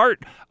important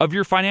part of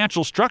your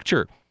financial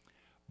structure,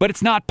 but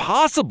it's not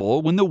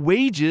possible when the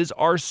wages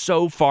are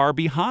so far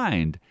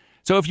behind.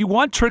 So if you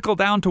want trickle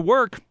down to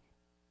work,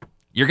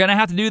 you're going to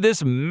have to do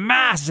this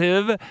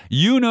massive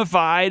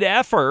unified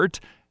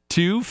effort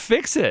to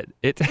fix it.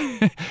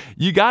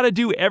 You got to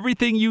do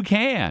everything you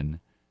can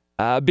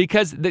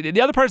because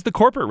the other part is the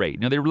corporate rate.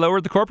 They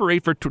lowered the corporate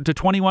rate to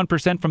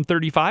 21% from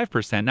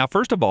 35%. Now,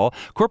 first of all,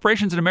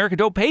 corporations in America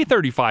don't pay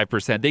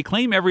 35%. They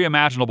claim every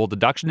imaginable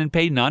deduction and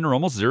pay none or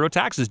almost zero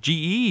taxes.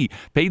 GE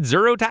paid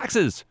zero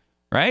taxes,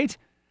 right?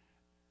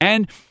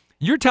 And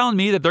you're telling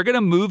me that they're going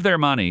to move their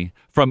money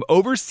from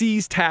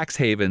overseas tax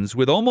havens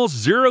with almost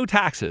zero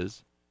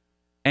taxes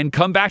and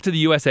come back to the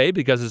USA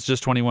because it's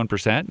just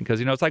 21%.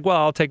 Because, it's like, well,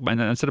 I'll take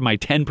instead of my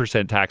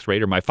 10% tax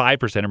rate or my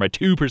 5% or my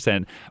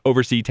 2%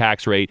 overseas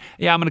tax rate,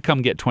 I'm going to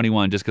come get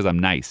 21 just because I'm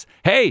nice.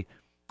 Hey,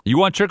 you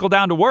want trickle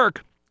down to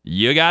work?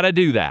 You got to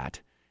do that.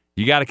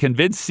 You got to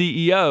convince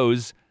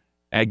CEOs.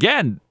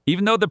 Again,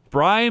 even though the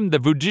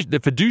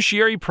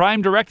fiduciary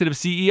prime directive of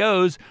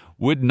CEOs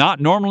would not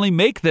normally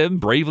make them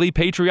bravely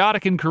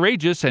patriotic and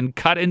courageous and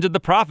cut into the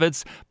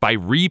profits by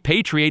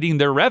repatriating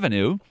their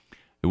revenue,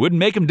 it wouldn't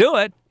make them do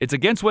it. It's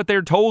against what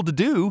they're told to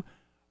do.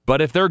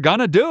 But if they're going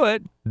to do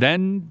it,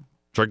 then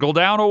trickle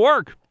down will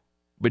work.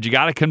 But you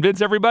got to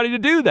convince everybody to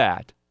do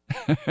that.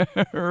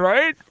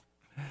 Right?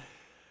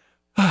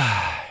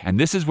 And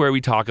this is where we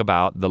talk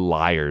about the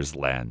liar's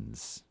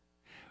lens.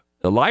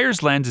 The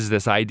liar's lens is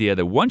this idea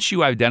that once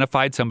you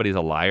identified somebody as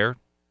a liar,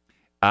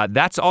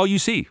 that's all you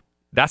see.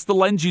 That's the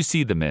lens you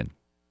see them in.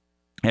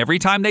 Every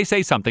time they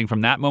say something from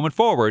that moment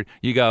forward,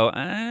 you go,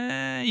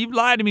 you've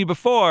lied to me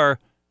before.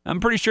 I'm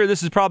pretty sure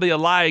this is probably a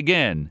lie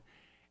again.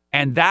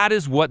 And that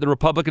is what the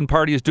Republican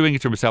Party is doing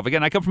to itself.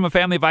 Again, I come from a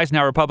family of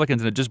Eisenhower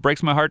Republicans, and it just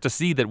breaks my heart to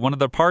see that one of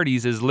the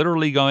parties is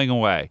literally going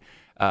away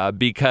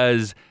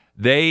because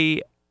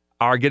they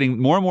are getting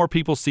more and more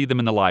people see them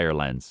in the liar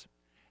lens.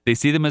 They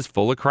see them as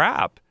full of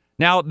crap.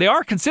 Now, they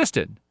are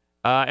consistent.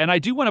 And I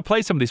do want to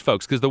play some of these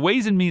folks because the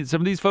Ways and Means,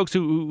 some of these folks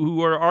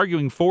who are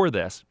arguing for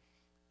this.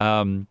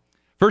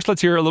 First,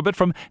 let's hear a little bit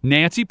from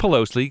Nancy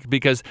Pelosi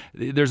because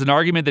there's an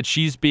argument that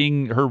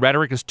her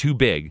rhetoric is too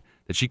big,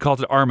 that she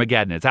calls it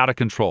Armageddon. It's out of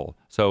control.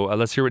 So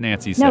let's hear what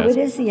Nancy says. No, it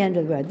is the end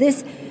of the road.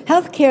 This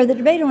healthcare, the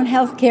debate on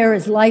healthcare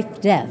is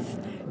life, death.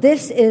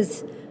 This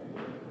is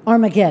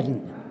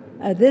Armageddon.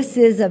 This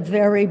is a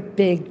very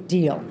big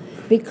deal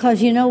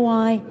because you know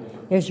why?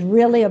 There's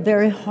really a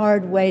very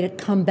hard way to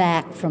come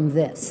back from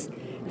this.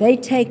 They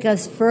take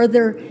us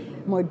further,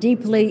 more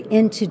deeply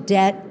into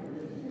debt.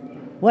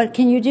 What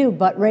can you do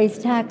but raise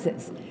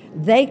taxes?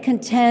 They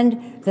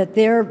contend that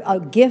their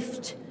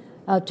gift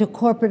to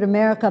corporate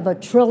America of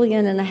 $1.5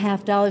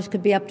 trillion,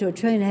 could be up to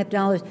 $1.5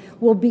 trillion,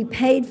 will be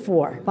paid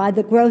for by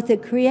the growth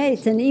it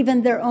creates. And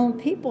even their own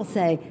people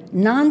say,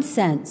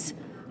 nonsense,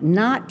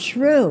 not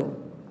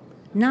true,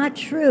 not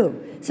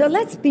true. So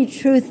let's be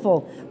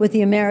truthful with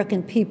the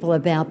American people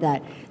about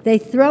that. They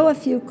throw a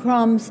few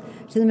crumbs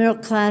to the middle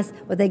class.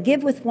 What they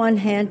give with one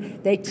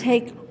hand, they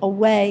take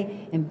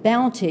away in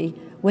bounty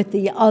with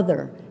the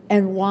other.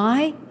 And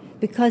why?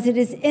 Because it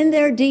is in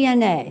their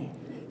DNA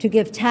to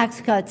give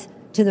tax cuts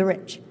to the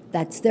rich.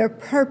 That's their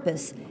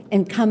purpose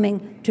in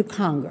coming to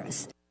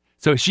Congress.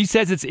 So she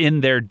says it's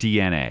in their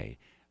DNA.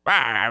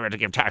 I have to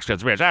give tax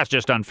cuts to rich. That's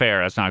just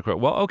unfair. That's not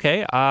correct. Well,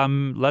 okay.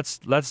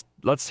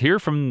 Let's hear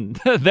from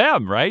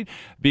them, right?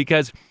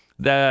 Because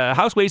the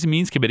House Ways and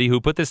Means Committee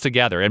who put this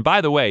together, and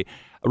by the way,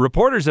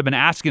 reporters have been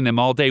asking them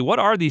all day, what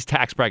are these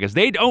tax brackets?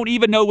 They don't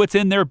even know what's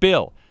in their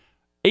bill.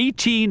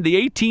 18 of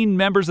the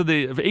members of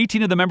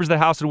the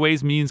House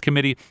Ways and Means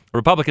Committee,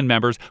 Republican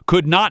members,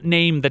 could not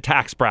name the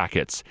tax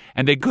brackets,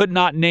 and they could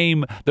not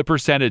name the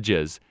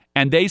percentages.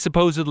 And they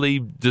supposedly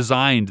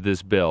designed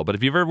this bill. But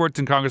if you've ever worked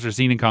in Congress or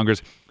seen in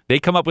Congress, they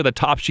come up with a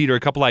top sheet or a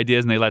couple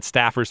ideas and they let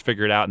staffers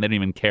figure it out and they don't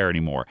even care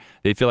anymore.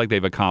 They feel like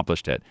they've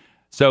accomplished it.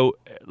 So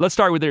let's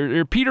start with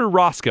Peter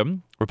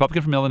Roskam,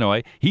 Republican from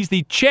Illinois. He's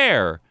the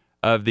chair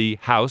of the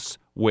House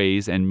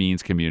Ways and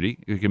Means Committee,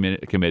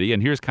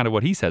 and here's kind of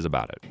what he says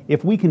about it.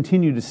 If we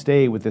continue to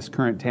stay with this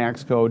current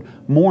tax code,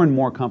 more and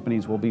more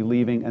companies will be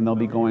leaving and they'll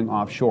be going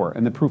offshore.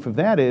 And the proof of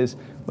that is,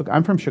 look,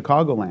 I'm from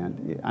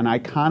Chicagoland, an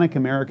iconic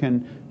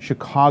American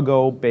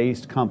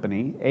Chicago-based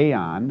company,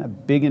 Aon, a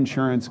big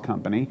insurance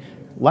company,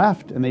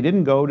 left, and they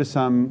didn't go to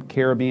some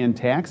Caribbean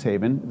tax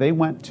haven. They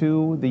went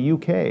to the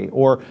UK.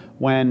 Or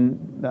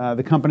when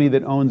the company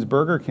that owns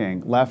Burger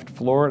King left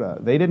Florida,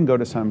 they didn't go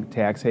to some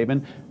tax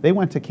haven. They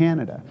went to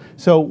Canada.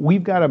 So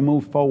we've got to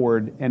move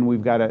forward, and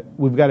we've got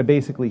to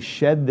basically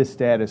shed the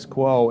status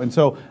quo. And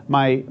so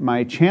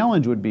my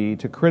challenge would be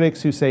to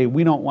critics who say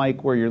we don't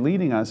like where you're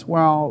leading us.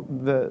 Well,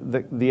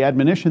 the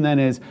admonition then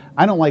is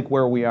I don't like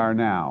where we are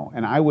now,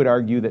 and I would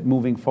argue that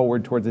moving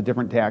forward towards a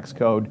different tax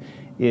code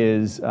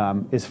is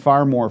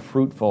far more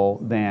fruitful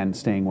than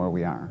staying where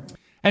we are.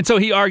 And so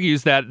he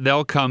argues that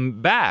they'll come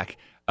back.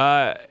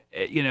 Well,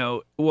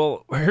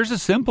 here's a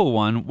simple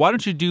one. Why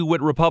don't you do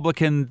what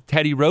Republican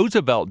Teddy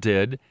Roosevelt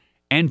did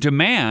and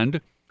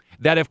demand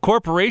that if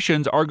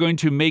corporations are going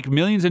to make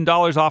billions of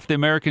dollars off the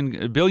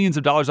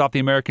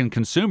American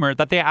consumer,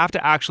 that they have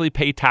to actually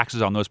pay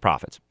taxes on those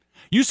profits.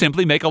 You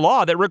simply make a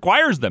law that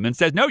requires them and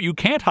says, no, you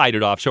can't hide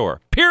it offshore.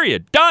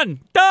 Period. Done.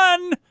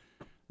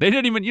 They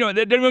didn't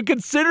even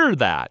consider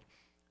that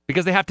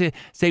because they have to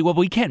say, well,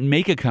 we can't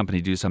make a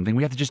company do something.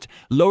 We have to just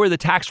lower the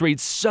tax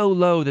rates so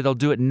low that they'll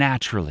do it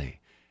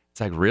naturally.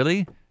 It's like,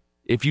 really?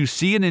 If you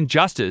see an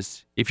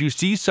injustice, if you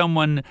see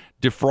someone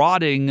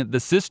defrauding the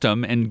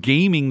system and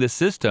gaming the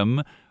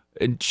system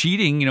and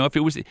cheating, if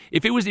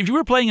you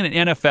were playing in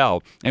an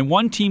NFL and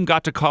one team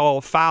got to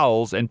call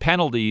fouls and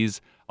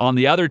penalties on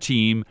the other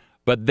team,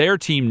 but their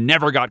team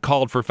never got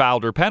called for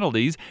fouls or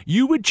penalties,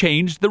 you would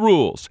change the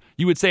rules.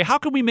 You would say, how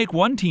can we make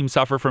one team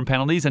suffer from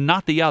penalties and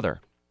not the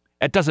other?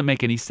 It doesn't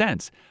make any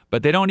sense.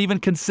 But they don't even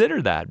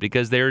consider that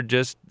because it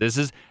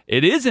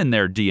is in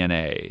their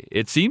DNA.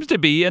 It seems to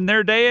be in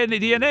their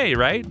DNA,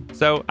 right?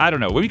 So I don't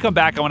know. When we come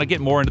back, I want to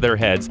get more into their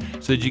heads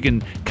so that you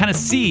can kind of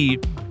see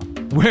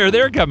where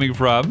they're coming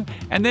from,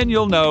 and then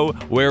you'll know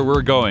where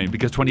we're going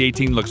because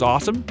 2018 looks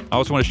awesome. I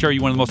also want to show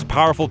you one of the most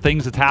powerful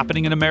things that's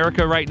happening in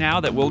America right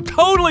now that will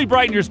totally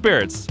brighten your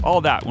spirits.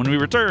 All that when we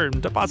return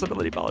to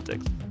Possibility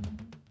Politics.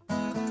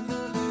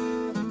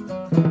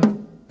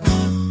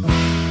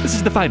 This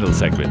is the final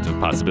segment of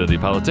Possibility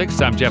Politics.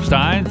 I'm Jeff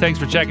Stein. Thanks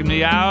for checking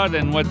me out.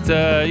 And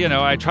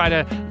I try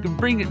to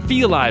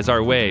feelize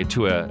our way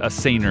to a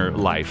saner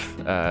life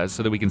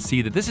so that we can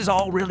see that this is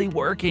all really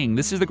working.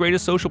 This is the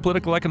greatest social,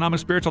 political,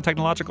 economic, spiritual,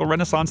 technological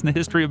renaissance in the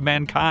history of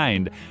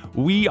mankind.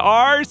 We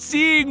are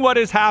seeing what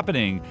is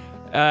happening.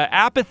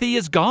 Apathy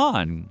is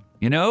gone.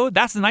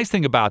 That's the nice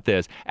thing about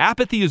this.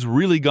 Apathy is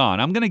really gone.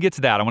 I'm going to get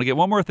to that. I want to get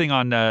one more thing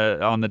on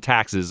the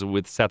taxes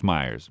with Seth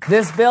Meyers.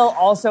 This bill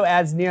also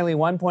adds nearly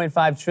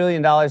 $1.5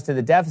 trillion to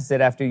the deficit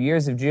after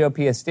years of GOP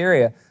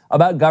hysteria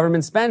about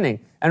government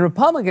spending. And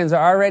Republicans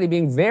are already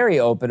being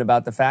very open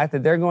about the fact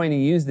that they're going to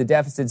use the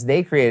deficits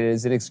they created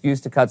as an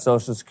excuse to cut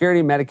Social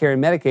Security, Medicare,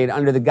 and Medicaid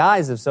under the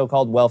guise of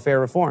so-called welfare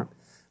reform.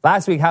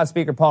 Last week, House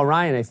Speaker Paul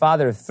Ryan, a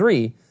father of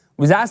three,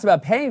 was asked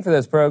about paying for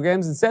those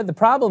programs and said the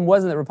problem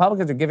wasn't that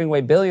Republicans are giving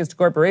away billions to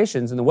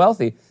corporations and the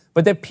wealthy,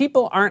 but that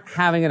people aren't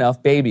having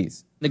enough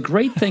babies. The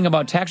great thing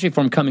about tax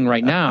reform coming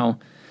right now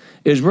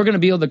is we're going to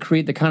be able to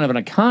create the kind of an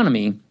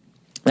economy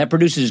that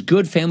produces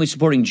good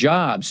family-supporting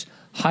jobs,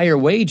 higher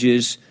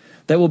wages,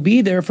 that will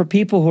be there for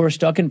people who are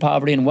stuck in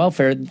poverty and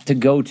welfare to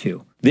go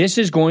to. This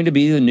is going to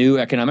be the new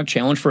economic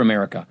challenge for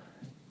America.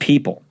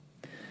 People.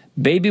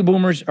 Baby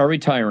boomers are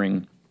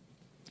retiring.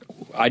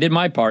 I did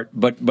my part,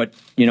 but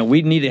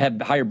we need to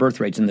have higher birth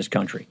rates in this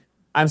country.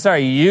 I'm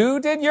sorry, you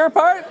did your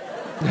part?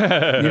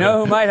 You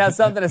know who might have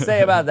something to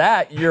say about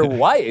that? Your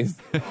wife.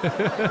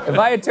 If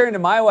I had turned to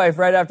my wife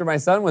right after my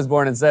son was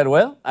born and said,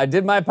 well, I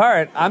did my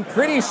part, I'm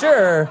pretty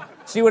sure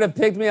she would have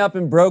picked me up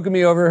and broken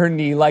me over her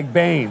knee like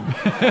Bane.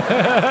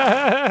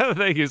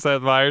 Thank you,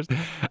 Seth Meyers.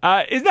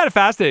 Isn't that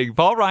fascinating?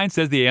 Paul Ryan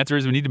says the answer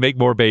is we need to make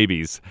more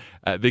babies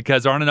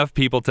because there aren't enough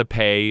people to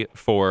pay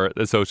for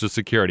the Social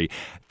Security.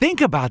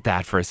 Think about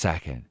that for a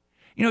second.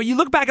 You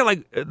look back at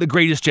like the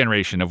Greatest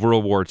Generation of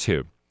World War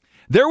II.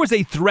 there was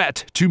a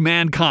threat to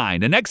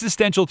mankind, an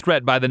existential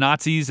threat by the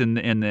Nazis and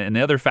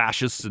the other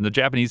fascists and the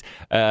Japanese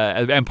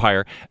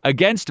empire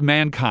against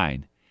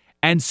mankind.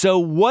 And so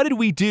what did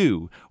we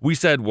do? We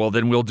said, well,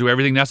 then we'll do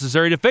everything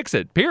necessary to fix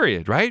it,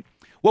 period, right?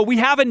 Well, we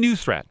have a new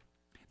threat.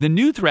 The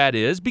new threat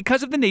is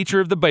because of the nature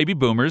of the baby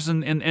boomers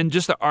and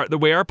just the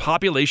way our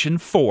population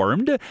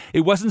formed.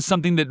 It wasn't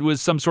something that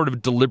was some sort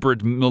of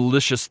deliberate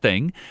malicious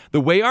thing.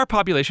 The way our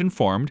population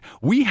formed,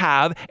 we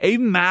have a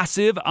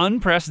massive,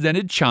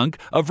 unprecedented chunk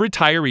of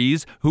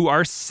retirees who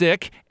are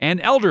sick and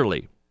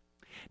elderly.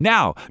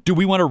 Now, do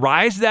we want to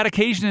rise to that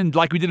occasion and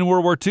like we did in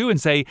World War II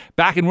and say,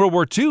 back in World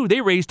War II,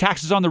 they raised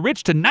taxes on the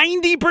rich to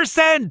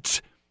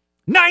 90%?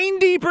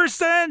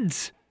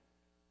 90%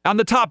 on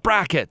the top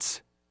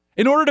brackets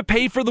in order to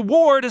pay for the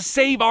war to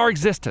save our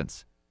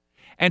existence.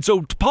 And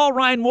so Paul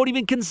Ryan won't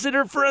even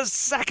consider for a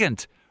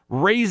second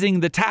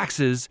raising the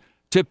taxes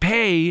to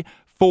pay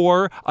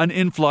for an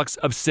influx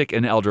of sick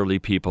and elderly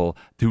people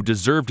who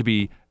deserve to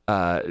be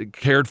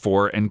cared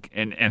for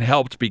and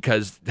helped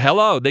because,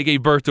 hello, they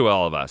gave birth to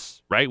all of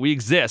us, right? We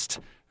exist.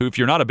 If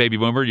you're not a baby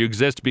boomer, you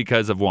exist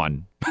because of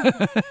one.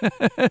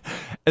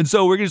 And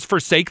so we're going to just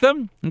forsake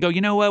them and go,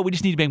 you know what? We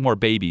just need to make more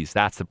babies.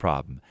 That's the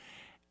problem.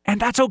 And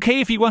that's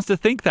okay if he wants to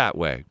think that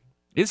way.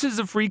 This is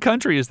a free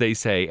country, as they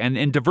say,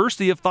 and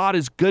diversity of thought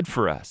is good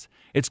for us.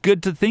 It's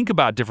good to think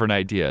about different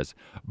ideas.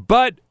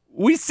 But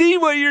we see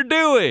what you're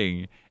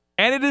doing,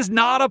 and it is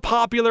not a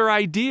popular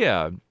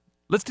idea.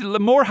 Let's do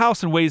more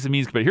House and Ways and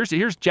Means. But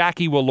here's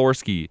Jackie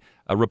Walorski,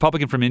 a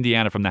Republican from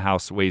Indiana from the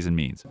House Ways and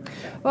Means.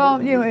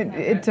 Well,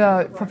 it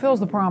fulfills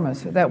the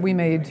promise that we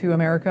made to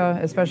America,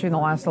 especially in the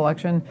last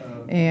election,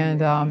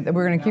 and that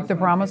we're going to keep the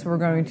promise. We're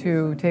going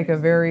to take a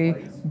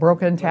very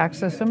broken tax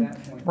system,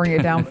 bring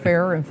it down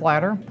fair and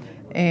flatter,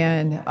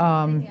 and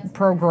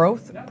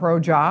pro-growth,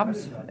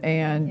 pro-jobs,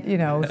 and,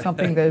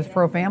 something that is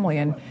pro-family.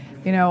 And,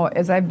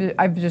 as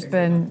I've just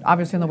been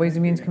obviously on the Ways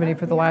and Means Committee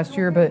for the last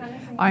year, but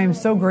I am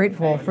so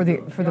grateful for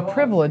the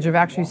privilege of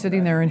actually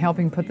sitting there and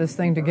helping put this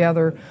thing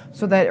together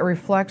so that it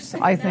reflects,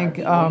 I think,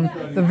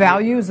 the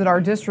values that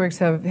our districts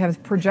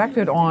have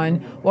projected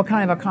on what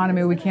kind of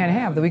economy we can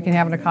have, that we can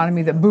have an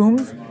economy that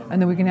booms and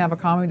that we can have an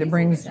economy that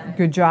brings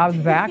good jobs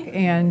back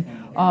and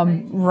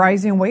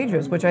rising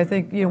wages, which I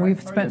think,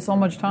 we've spent so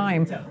much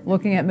time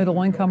looking at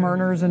middle income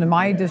earners, and in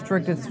my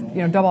district, it's,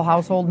 double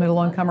household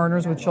middle income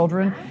earners with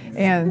children,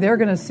 and they're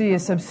going to see a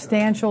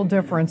substantial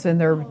difference in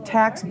their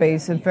tax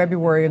base in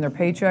February in their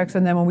paychecks.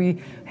 And then when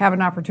we have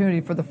an opportunity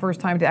for the first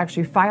time to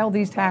actually file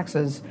these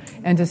taxes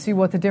and to see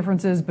what the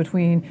difference is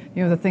between,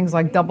 the things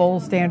like double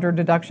standard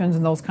deductions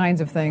and those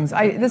kinds of things.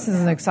 This is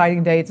an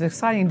exciting day. It's an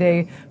exciting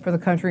day for the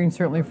country and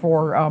certainly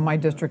for my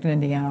district in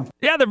Indiana.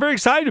 Yeah, they're very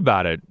excited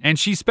about it. And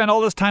she spent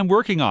all this time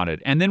working on it.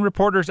 And then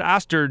reporters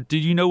asked her,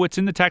 did you know what's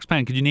in the tax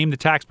plan? Could you name the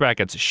tax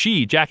brackets?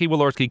 Jackie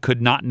Walorski,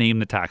 could not name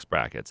the tax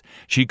brackets.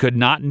 She could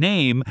not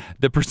name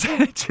the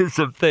percentages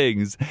of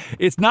things.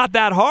 It's not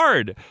that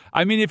hard.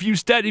 I mean, if you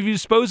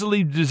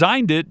supposedly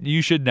designed it,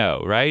 you should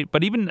know, right?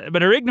 But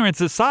her ignorance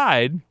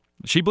aside,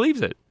 she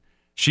believes it.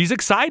 She's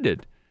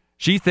excited.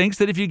 She thinks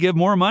that if you give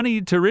more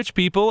money to rich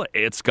people,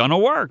 it's going to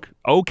work.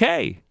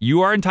 Okay, you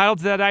are entitled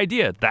to that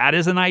idea. That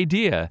is an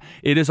idea.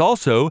 It is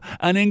also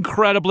an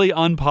incredibly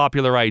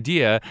unpopular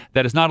idea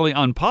that is not only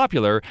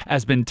unpopular,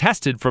 has been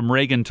tested from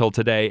Reagan till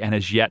today and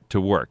has yet to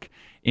work.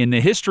 In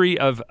the history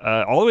of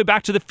all the way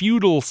back to the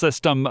feudal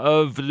system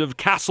of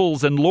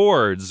castles and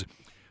lords,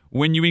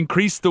 when you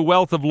increase the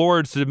wealth of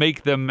lords to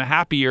make them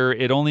happier,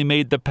 it only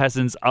made the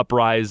peasants'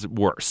 uprisings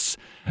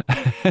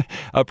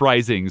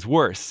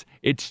worse.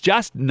 It's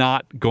just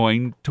not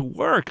going to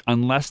work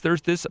unless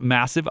there's this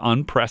massive,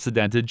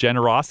 unprecedented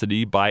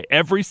generosity by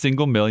every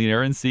single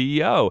millionaire and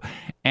CEO.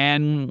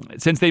 And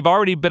since they've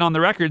already been on the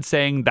record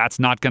saying that's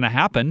not going to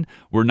happen,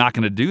 we're not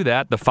going to do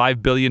that. The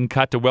 $5 billion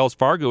cut to Wells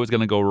Fargo is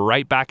going to go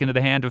right back into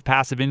the hand of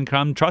passive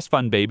income trust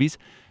fund babies.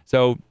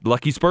 So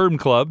Lucky Sperm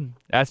Club,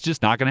 that's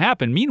just not going to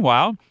happen.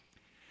 Meanwhile,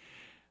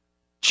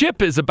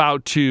 CHIP is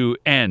about to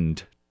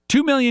end.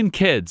 2 million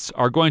kids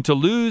are going to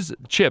lose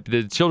CHIP,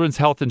 the Children's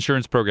Health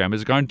Insurance Program,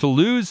 is going to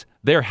lose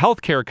their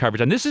health care coverage.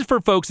 And this is for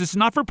folks, this is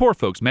not for poor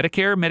folks.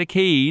 Medicare,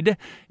 Medicaid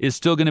is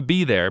still going to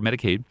be there,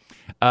 Medicaid.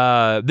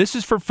 This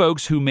is for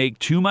folks who make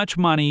too much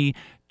money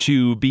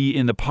to be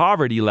in the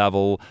poverty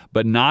level,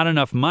 but not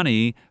enough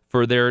money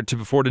to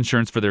afford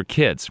insurance for their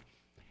kids.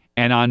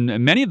 And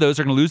on many of those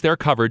are going to lose their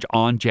coverage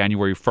on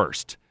January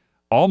 1st.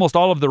 Almost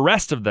all of the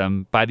rest of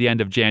them by the end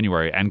of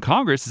January. And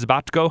Congress is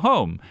about to go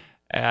home,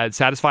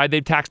 satisfied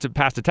they've passed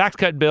a tax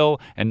cut bill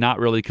and not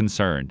really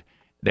concerned.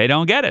 They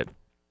don't get it.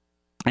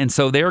 And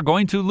so they're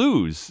going to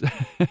lose.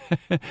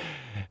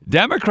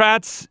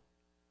 Democrats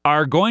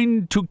are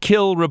going to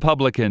kill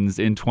Republicans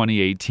in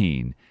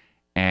 2018.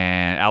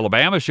 And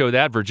Alabama showed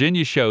that.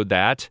 Virginia showed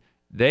that.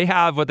 They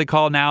have what they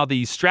call now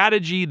the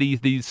strategy,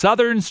 the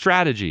Southern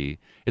strategy.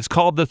 It's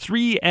called the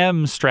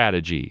 3M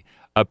strategy.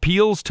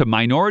 Appeals to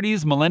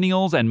minorities,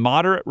 millennials, and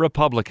moderate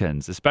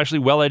Republicans, especially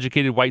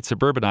well-educated white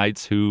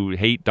suburbanites who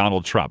hate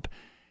Donald Trump.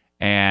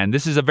 And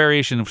this is a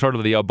variation of sort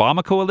of the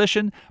Obama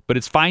coalition, but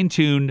it's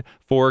fine-tuned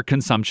for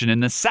consumption in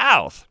the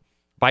South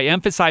by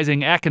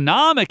emphasizing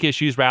economic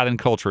issues rather than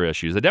culture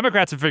issues. The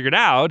Democrats have figured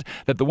out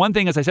that the one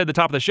thing, as I said at the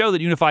top of the show,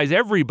 that unifies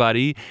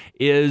everybody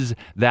is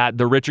that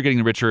the rich are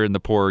getting richer and the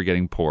poor are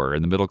getting poorer,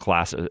 and the middle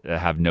class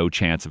have no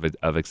chance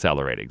of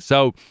accelerating.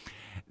 So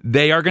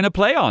they are going to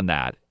play on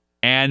that.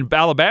 And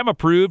Alabama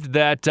proved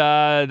that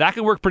that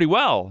can work pretty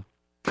well.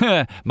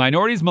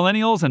 Minorities,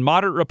 millennials, and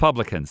moderate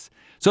Republicans.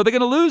 So they're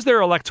going to lose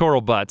their electoral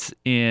butts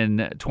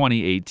in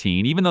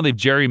 2018, even though they've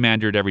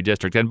gerrymandered every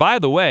district. And by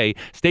the way,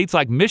 states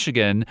like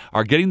Michigan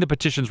are getting the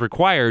petitions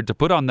required to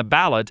put on the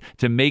ballot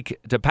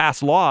to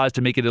pass laws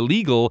to make it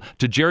illegal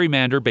to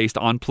gerrymander based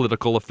on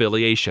political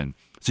affiliation.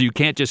 So you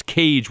can't just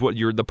cage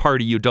the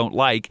party you don't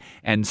like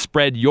and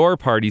spread your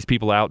party's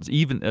people out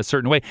even a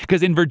certain way.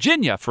 Because in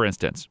Virginia, for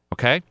instance,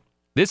 okay,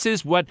 this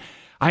is what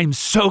I'm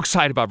so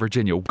excited about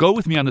Virginia. Go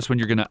with me on this one.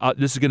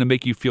 This is gonna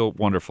make you feel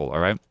wonderful. All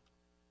right.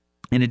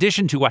 In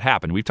addition to what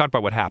happened, we've talked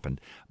about what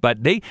happened,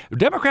 but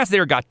Democrats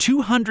there got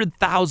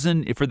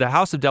 200,000 for the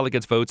House of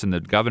Delegates votes and the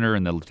governor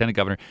and the lieutenant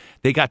governor.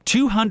 They got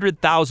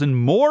 200,000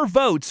 more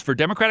votes for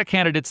Democratic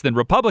candidates than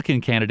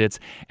Republican candidates,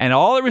 and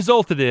all it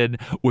resulted in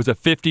was a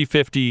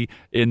 50-50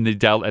 in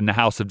the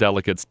House of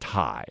Delegates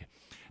tie.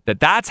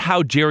 That's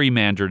how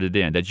gerrymandered it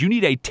in. That you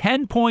need a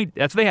 10-point.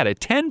 That's what they had, a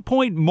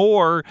 10-point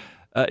more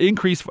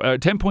increase,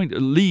 10-point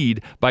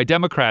lead by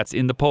Democrats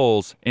in the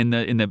polls, in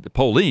the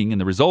polling, in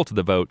the result of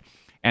the vote.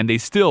 And they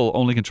still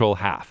only control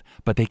half,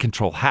 but they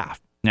control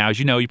half. Now, as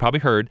you know, you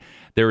probably heard,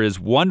 there is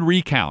one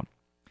recount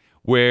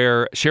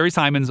where Sherry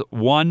Simons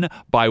won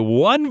by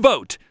one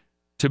vote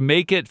to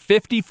make it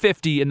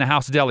 50-50 in the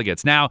House of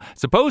Delegates. Now,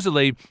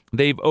 supposedly,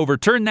 they've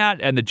overturned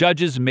that, and the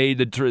judges made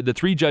the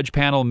three-judge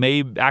panel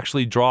may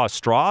actually draw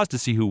straws to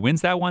see who wins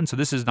that one. So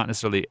this is not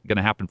necessarily going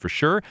to happen for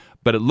sure,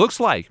 but it looks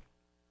like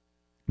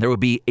there will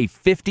be a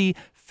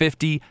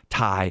 50-50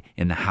 tie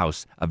in the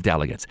House of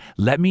Delegates.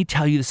 Let me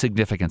tell you the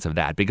significance of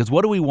that, because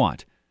what do we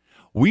want?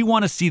 We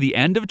want to see the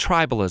end of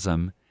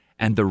tribalism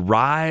and the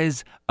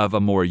rise of a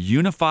more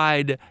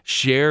unified,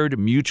 shared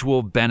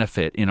mutual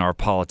benefit in our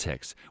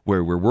politics,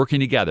 where we're working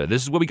together.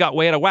 This is what we got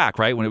way out of whack,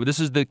 right? This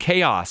is the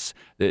chaos,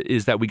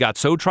 is that we got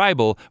so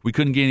tribal, we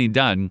couldn't get anything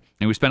done,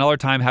 and we spent all our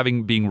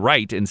time being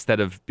right instead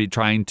of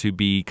trying to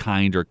be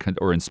kind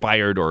or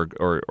inspired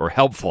or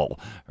helpful,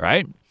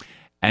 right?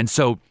 And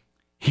so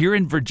here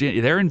in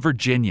Virginia, they're in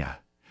Virginia,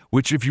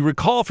 which, if you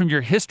recall from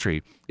your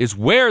history, is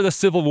where the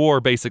Civil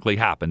War basically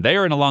happened.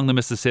 There and along the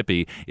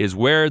Mississippi is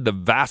where the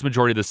vast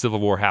majority of the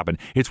Civil War happened.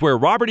 It's where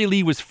Robert E.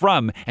 Lee was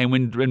from. And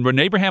when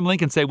Abraham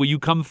Lincoln said, "Will you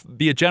come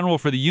be a general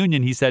for the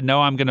Union?" he said,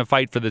 "No, I'm going to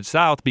fight for the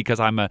South because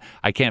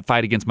I can't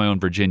fight against my own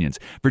Virginians."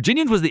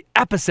 Virginians was the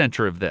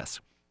epicenter of this.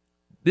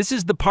 This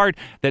is the part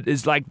that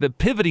is like the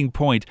pivoting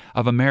point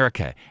of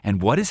America.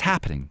 And what is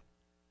happening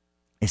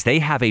is they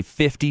have a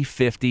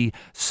 50-50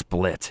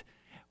 split.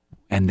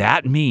 And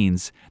that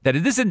means that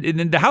it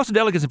isn't, the House of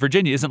Delegates in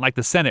Virginia isn't like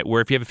the Senate,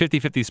 where if you have a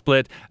 50-50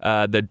 split,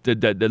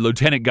 the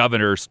lieutenant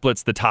governor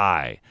splits the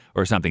tie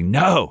or something.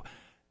 No,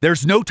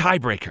 there's no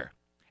tiebreaker.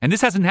 And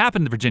this hasn't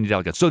happened to the Virginia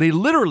delegates. So they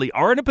literally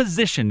are in a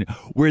position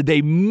where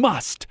they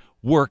must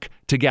work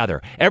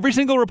together. Every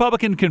single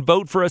Republican can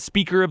vote for a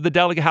Speaker of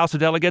the House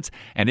of Delegates,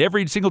 and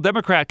every single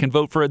Democrat can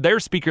vote for their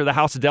Speaker of the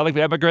House of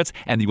Delegates,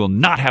 and they will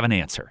not have an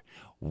answer.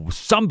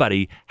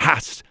 Somebody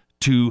has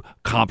to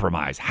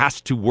compromise,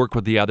 has to work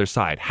with the other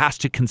side, has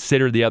to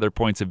consider the other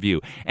points of view.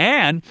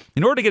 And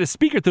in order to get a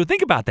speaker through,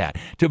 think about that.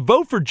 To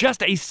vote for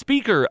just a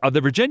speaker of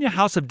the Virginia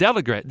House of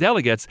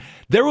Delegates,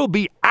 there will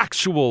be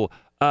actual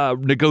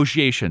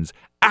negotiations,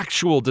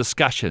 actual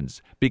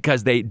discussions,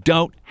 because they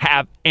don't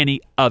have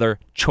any other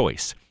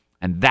choice.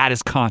 And that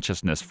is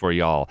consciousness for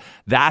y'all.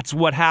 That's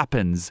what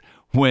happens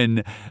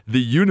when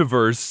the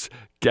universe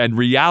and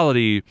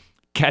reality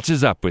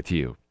catches up with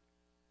you.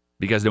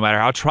 Because no matter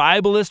how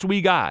tribalist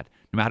we got,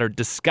 no matter how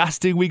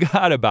disgusting we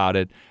got about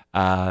it,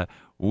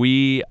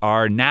 we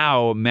are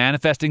now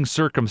manifesting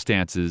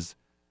circumstances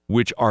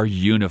which are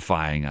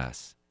unifying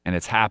us. And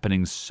it's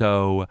happening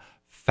so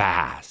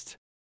fast.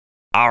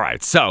 All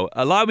right, so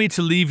allow me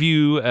to leave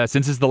you,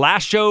 since it's the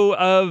last show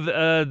of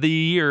the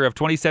year of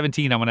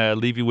 2017, I'm going to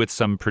leave you with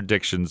some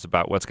predictions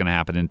about what's going to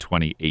happen in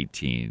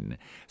 2018.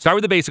 Start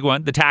with the basic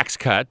one, the tax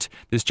cut,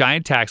 this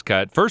giant tax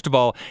cut. First of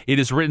all, it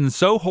is written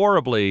so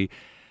horribly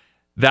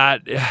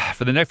that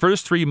for the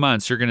first 3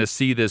 months, you're going to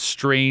see this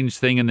strange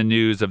thing in the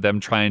news of them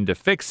trying to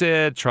fix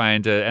it,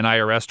 an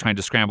IRS trying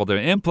to scramble to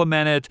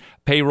implement it,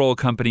 payroll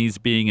companies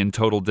being in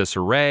total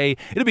disarray.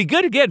 It'll be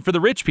good again for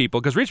the rich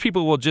people, because rich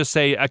people will just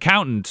say,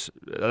 accountant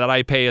that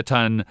I pay a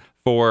ton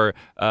for,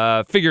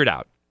 figure it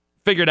out.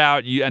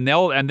 And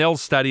they'll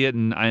study it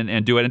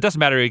and do it. It doesn't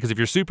matter, because if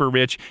you're super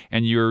rich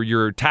and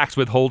your tax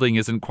withholding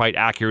isn't quite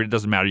accurate, it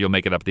doesn't matter. You'll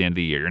make it up at the end of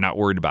the year. You're not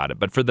worried about it.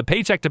 But for the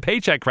paycheck to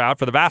paycheck crowd,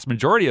 for the vast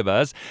majority of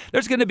us,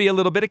 there's going to be a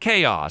little bit of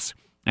chaos,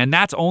 and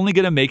that's only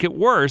going to make it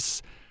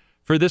worse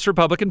for this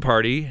Republican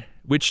Party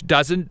which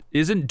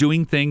isn't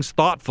doing things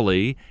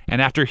thoughtfully,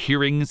 and after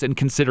hearings and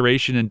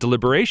consideration and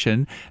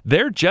deliberation,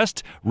 they're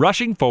just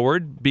rushing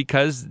forward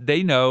because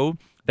they know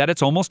that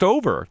it's almost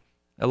over.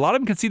 A lot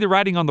of them can see the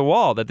writing on the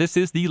wall that this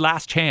is the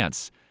last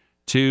chance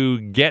to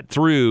get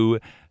through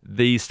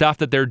the stuff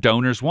that their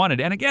donors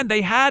wanted. And again,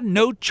 they had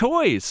no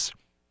choice.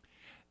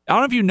 I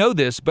don't know if you know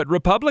this, but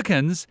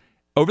Republicans,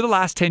 over the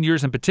last 10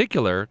 years in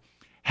particular,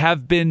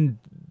 have been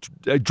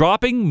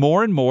dropping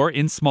more and more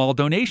in small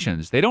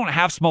donations. They don't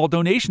have small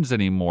donations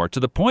anymore, to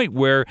the point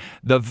where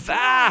the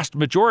vast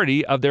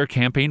majority of their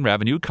campaign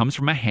revenue comes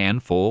from a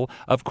handful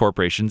of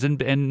corporations and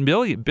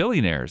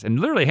billionaires, and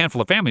literally a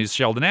handful of families,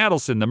 Sheldon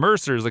Adelson, the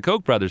Mercers, the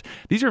Koch brothers.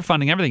 These are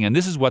funding everything, and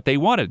this is what they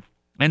wanted.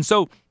 And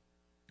so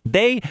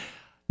they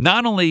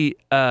not only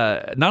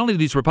do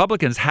these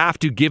Republicans have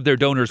to give their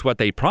donors what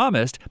they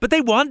promised, but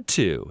they want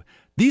to.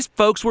 These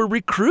folks were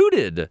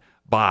recruited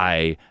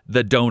by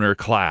the donor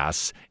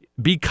class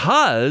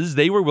because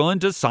they were willing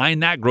to sign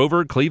that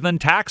Grover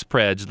Cleveland tax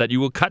pledge that you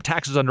will cut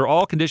taxes under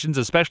all conditions,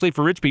 especially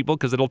for rich people,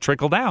 because it'll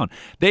trickle down.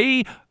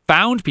 They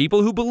found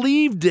people who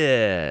believed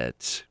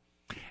it.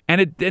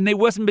 And they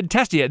wasn't been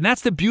tested yet. And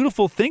that's the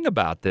beautiful thing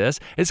about this,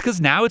 is because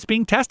now it's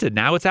being tested.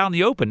 Now it's out in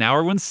the open. Now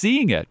everyone's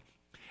seeing it.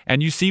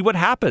 And you see what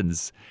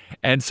happens.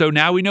 And so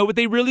now we know what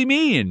they really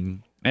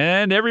mean.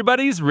 And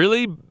everybody's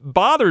really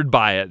bothered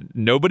by it.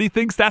 Nobody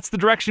thinks that's the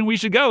direction we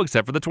should go,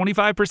 except for the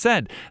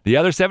 25%. The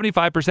other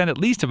 75%, at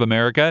least, of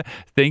America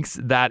thinks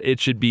that it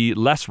should be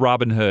less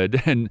Robin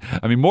Hood,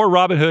 more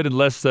Robin Hood and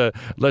less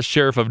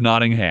Sheriff of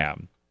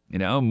Nottingham.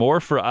 More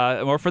for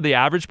the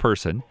average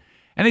person.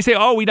 And they say,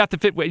 oh, we'd have to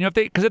fit,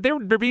 because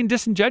they're being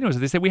disingenuous.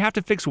 They say we have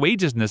to fix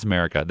wages in this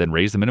America, then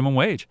raise the minimum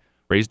wage.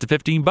 Raise to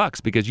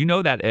 $15, because you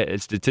know that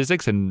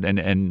statistics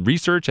and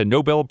research and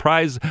Nobel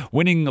Prize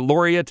winning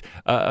laureate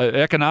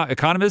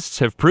economists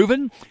have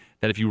proven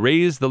that if you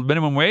raise the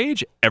minimum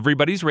wage,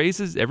 everybody's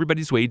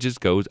wages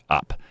goes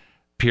up.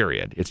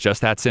 Period. It's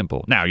just that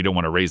simple. Now, you don't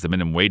want to raise the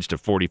minimum wage to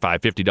 $45,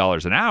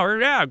 $50 an hour.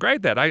 Yeah,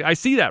 great. I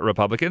see that,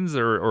 Republicans,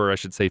 or I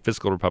should say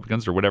fiscal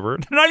Republicans or whatever.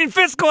 They're not even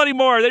fiscal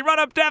anymore. They run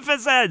up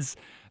deficits.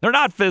 They're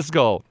not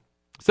fiscal.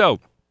 So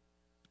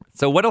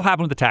what will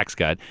happen with the tax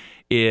cut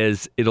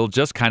is it'll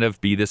just kind of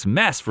be this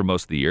mess for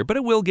most of the year, but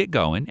it will get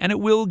going, and it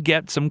will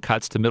get some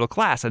cuts to middle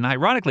class. And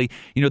ironically,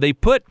 they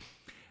put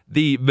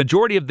the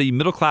majority of the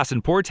middle class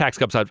and poor tax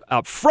cuts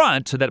up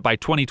front so that by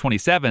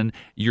 2027,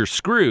 you're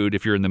screwed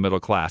if you're in the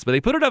middle class. But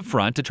they put it up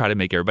front to try to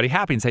make everybody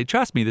happy and say,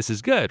 trust me, this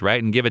is good,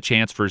 right? And give a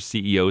chance for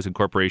CEOs and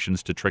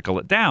corporations to trickle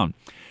it down.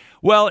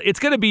 Well, it's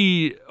going to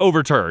be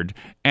overturned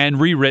and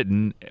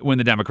rewritten when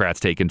the Democrats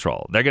take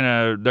control. They're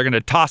going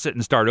to toss it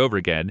and start over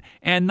again.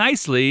 And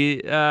nicely,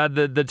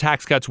 the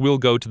tax cuts will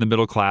go to the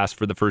middle class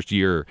for the first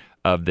year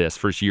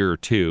or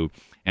two,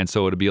 and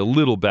so it'll be a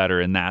little better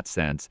in that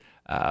sense.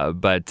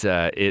 But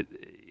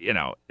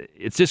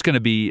it's just going to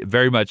be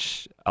very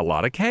much a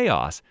lot of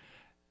chaos.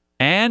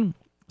 And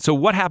so,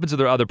 what happens to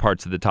the other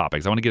parts of the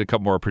topics? I want to get a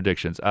couple more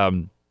predictions.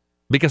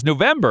 Because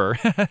November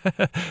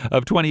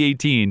of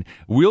 2018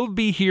 will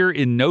be here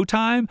in no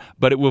time,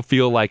 but it will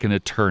feel like an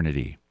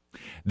eternity.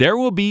 There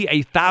will be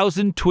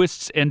 1,000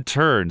 twists and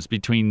turns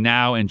between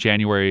now and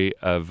January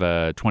of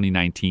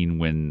 2019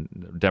 when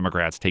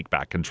Democrats take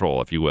back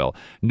control, if you will.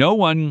 No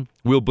one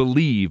will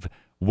believe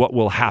what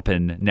will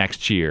happen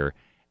next year,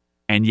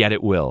 and yet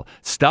it will.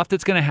 Stuff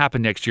that's going to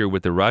happen next year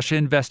with the Russia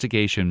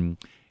investigation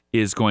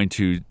is going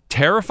to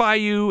terrify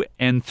you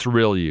and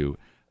thrill you,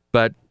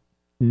 but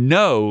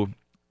know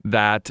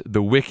that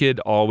the wicked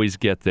always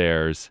get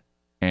theirs,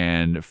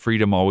 and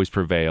freedom always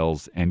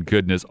prevails, and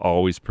goodness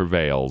always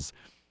prevails.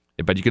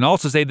 But you can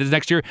also say that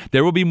next year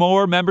there will be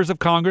more members of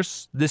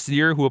Congress this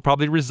year who will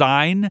probably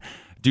resign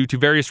due to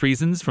various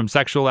reasons, from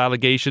sexual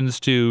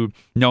allegations to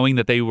knowing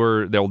that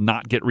they'll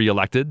not get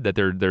reelected, that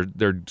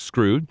they're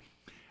screwed.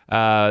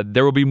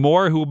 There will be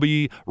more who will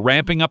be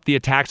ramping up the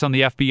attacks on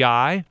the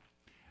FBI.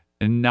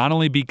 And not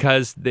only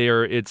because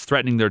it's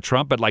threatening their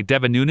Trump, but like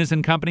Devin Nunes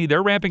and company,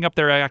 they're ramping up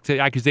their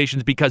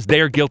accusations because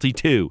they're guilty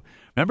too.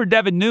 Remember,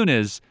 Devin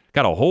Nunes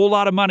got a whole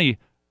lot of money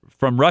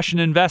from Russian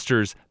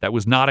investors that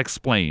was not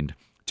explained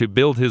to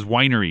build his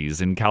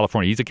wineries in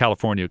California. He's a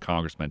California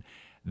congressman.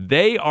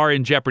 They are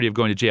in jeopardy of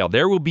going to jail.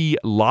 There will be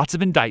lots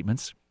of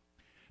indictments.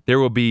 There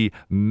will be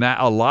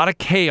a lot of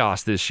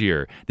chaos this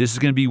year. This is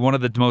going to be one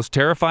of the most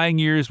terrifying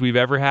years we've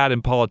ever had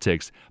in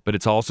politics, but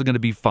it's also going to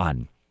be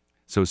fun.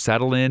 So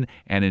settle in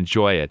and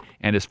enjoy it.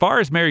 And as far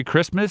as Merry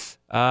Christmas,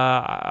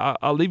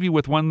 I'll leave you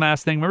with one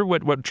last thing. Remember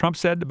what Trump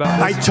said about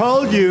this? I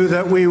told you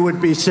that we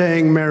would be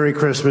saying Merry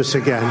Christmas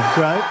again,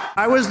 right?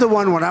 I was the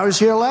one, when I was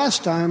here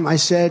last time, I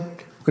said,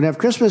 we're going to have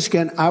Christmas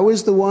again. I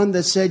was the one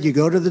that said you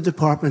go to the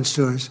department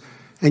stores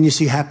and you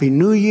see Happy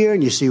New Year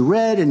and you see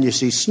red and you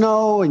see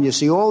snow and you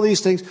see all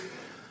these things.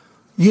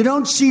 You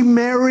don't see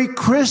Merry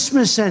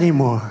Christmas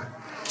anymore.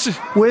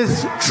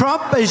 With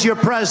Trump as your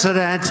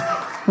president,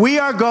 we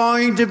are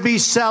going to be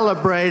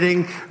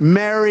celebrating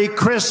Merry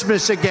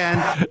Christmas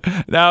again.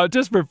 Now,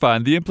 just for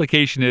fun, the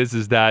implication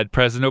is that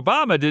President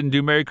Obama didn't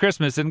do Merry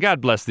Christmas, and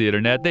God bless the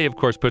internet. They, of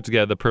course, put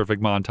together the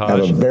perfect montage. Have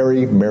a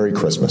very Merry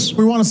Christmas.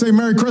 We want to say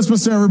Merry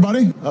Christmas to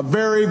everybody. A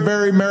very,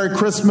 very Merry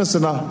Christmas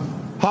and a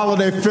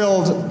holiday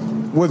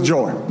filled with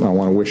joy. I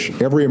want to wish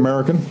every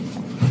American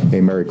a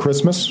Merry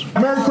Christmas.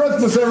 Merry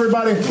Christmas,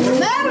 everybody.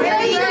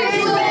 Merry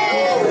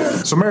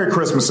Christmas. So Merry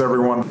Christmas,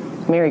 everyone.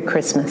 Merry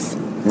Christmas.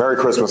 Merry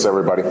Christmas,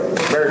 everybody.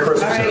 Merry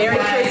Christmas. Merry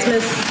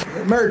Christmas.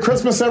 Merry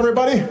Christmas,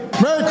 everybody.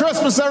 Merry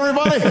Christmas,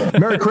 everybody.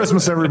 Merry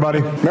Christmas,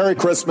 everybody. Merry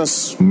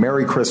Christmas.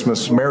 Merry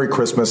Christmas. Merry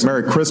Christmas.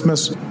 Merry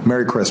Christmas.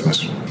 Merry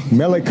Christmas.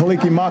 Mele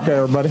Kalikimaka,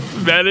 everybody.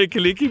 Mele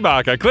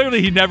Kalikimaka.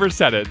 Clearly, he never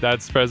said it.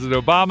 That's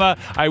President Obama.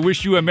 I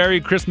wish you a Merry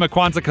Christmas,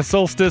 Kwanzaa,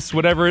 solstice,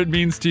 whatever it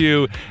means to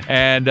you.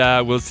 And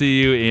we'll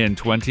see you in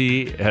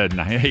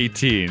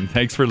 2018.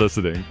 Thanks for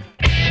listening.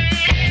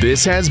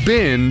 This has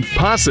been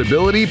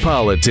Possibility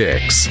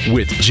Politics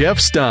with Jeff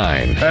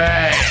Stein.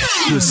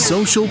 The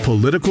social,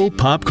 political,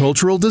 pop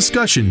cultural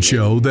discussion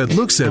show that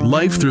looks at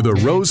life through the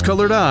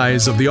rose-colored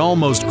eyes of the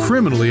almost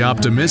criminally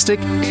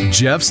optimistic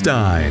Jeff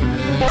Stein.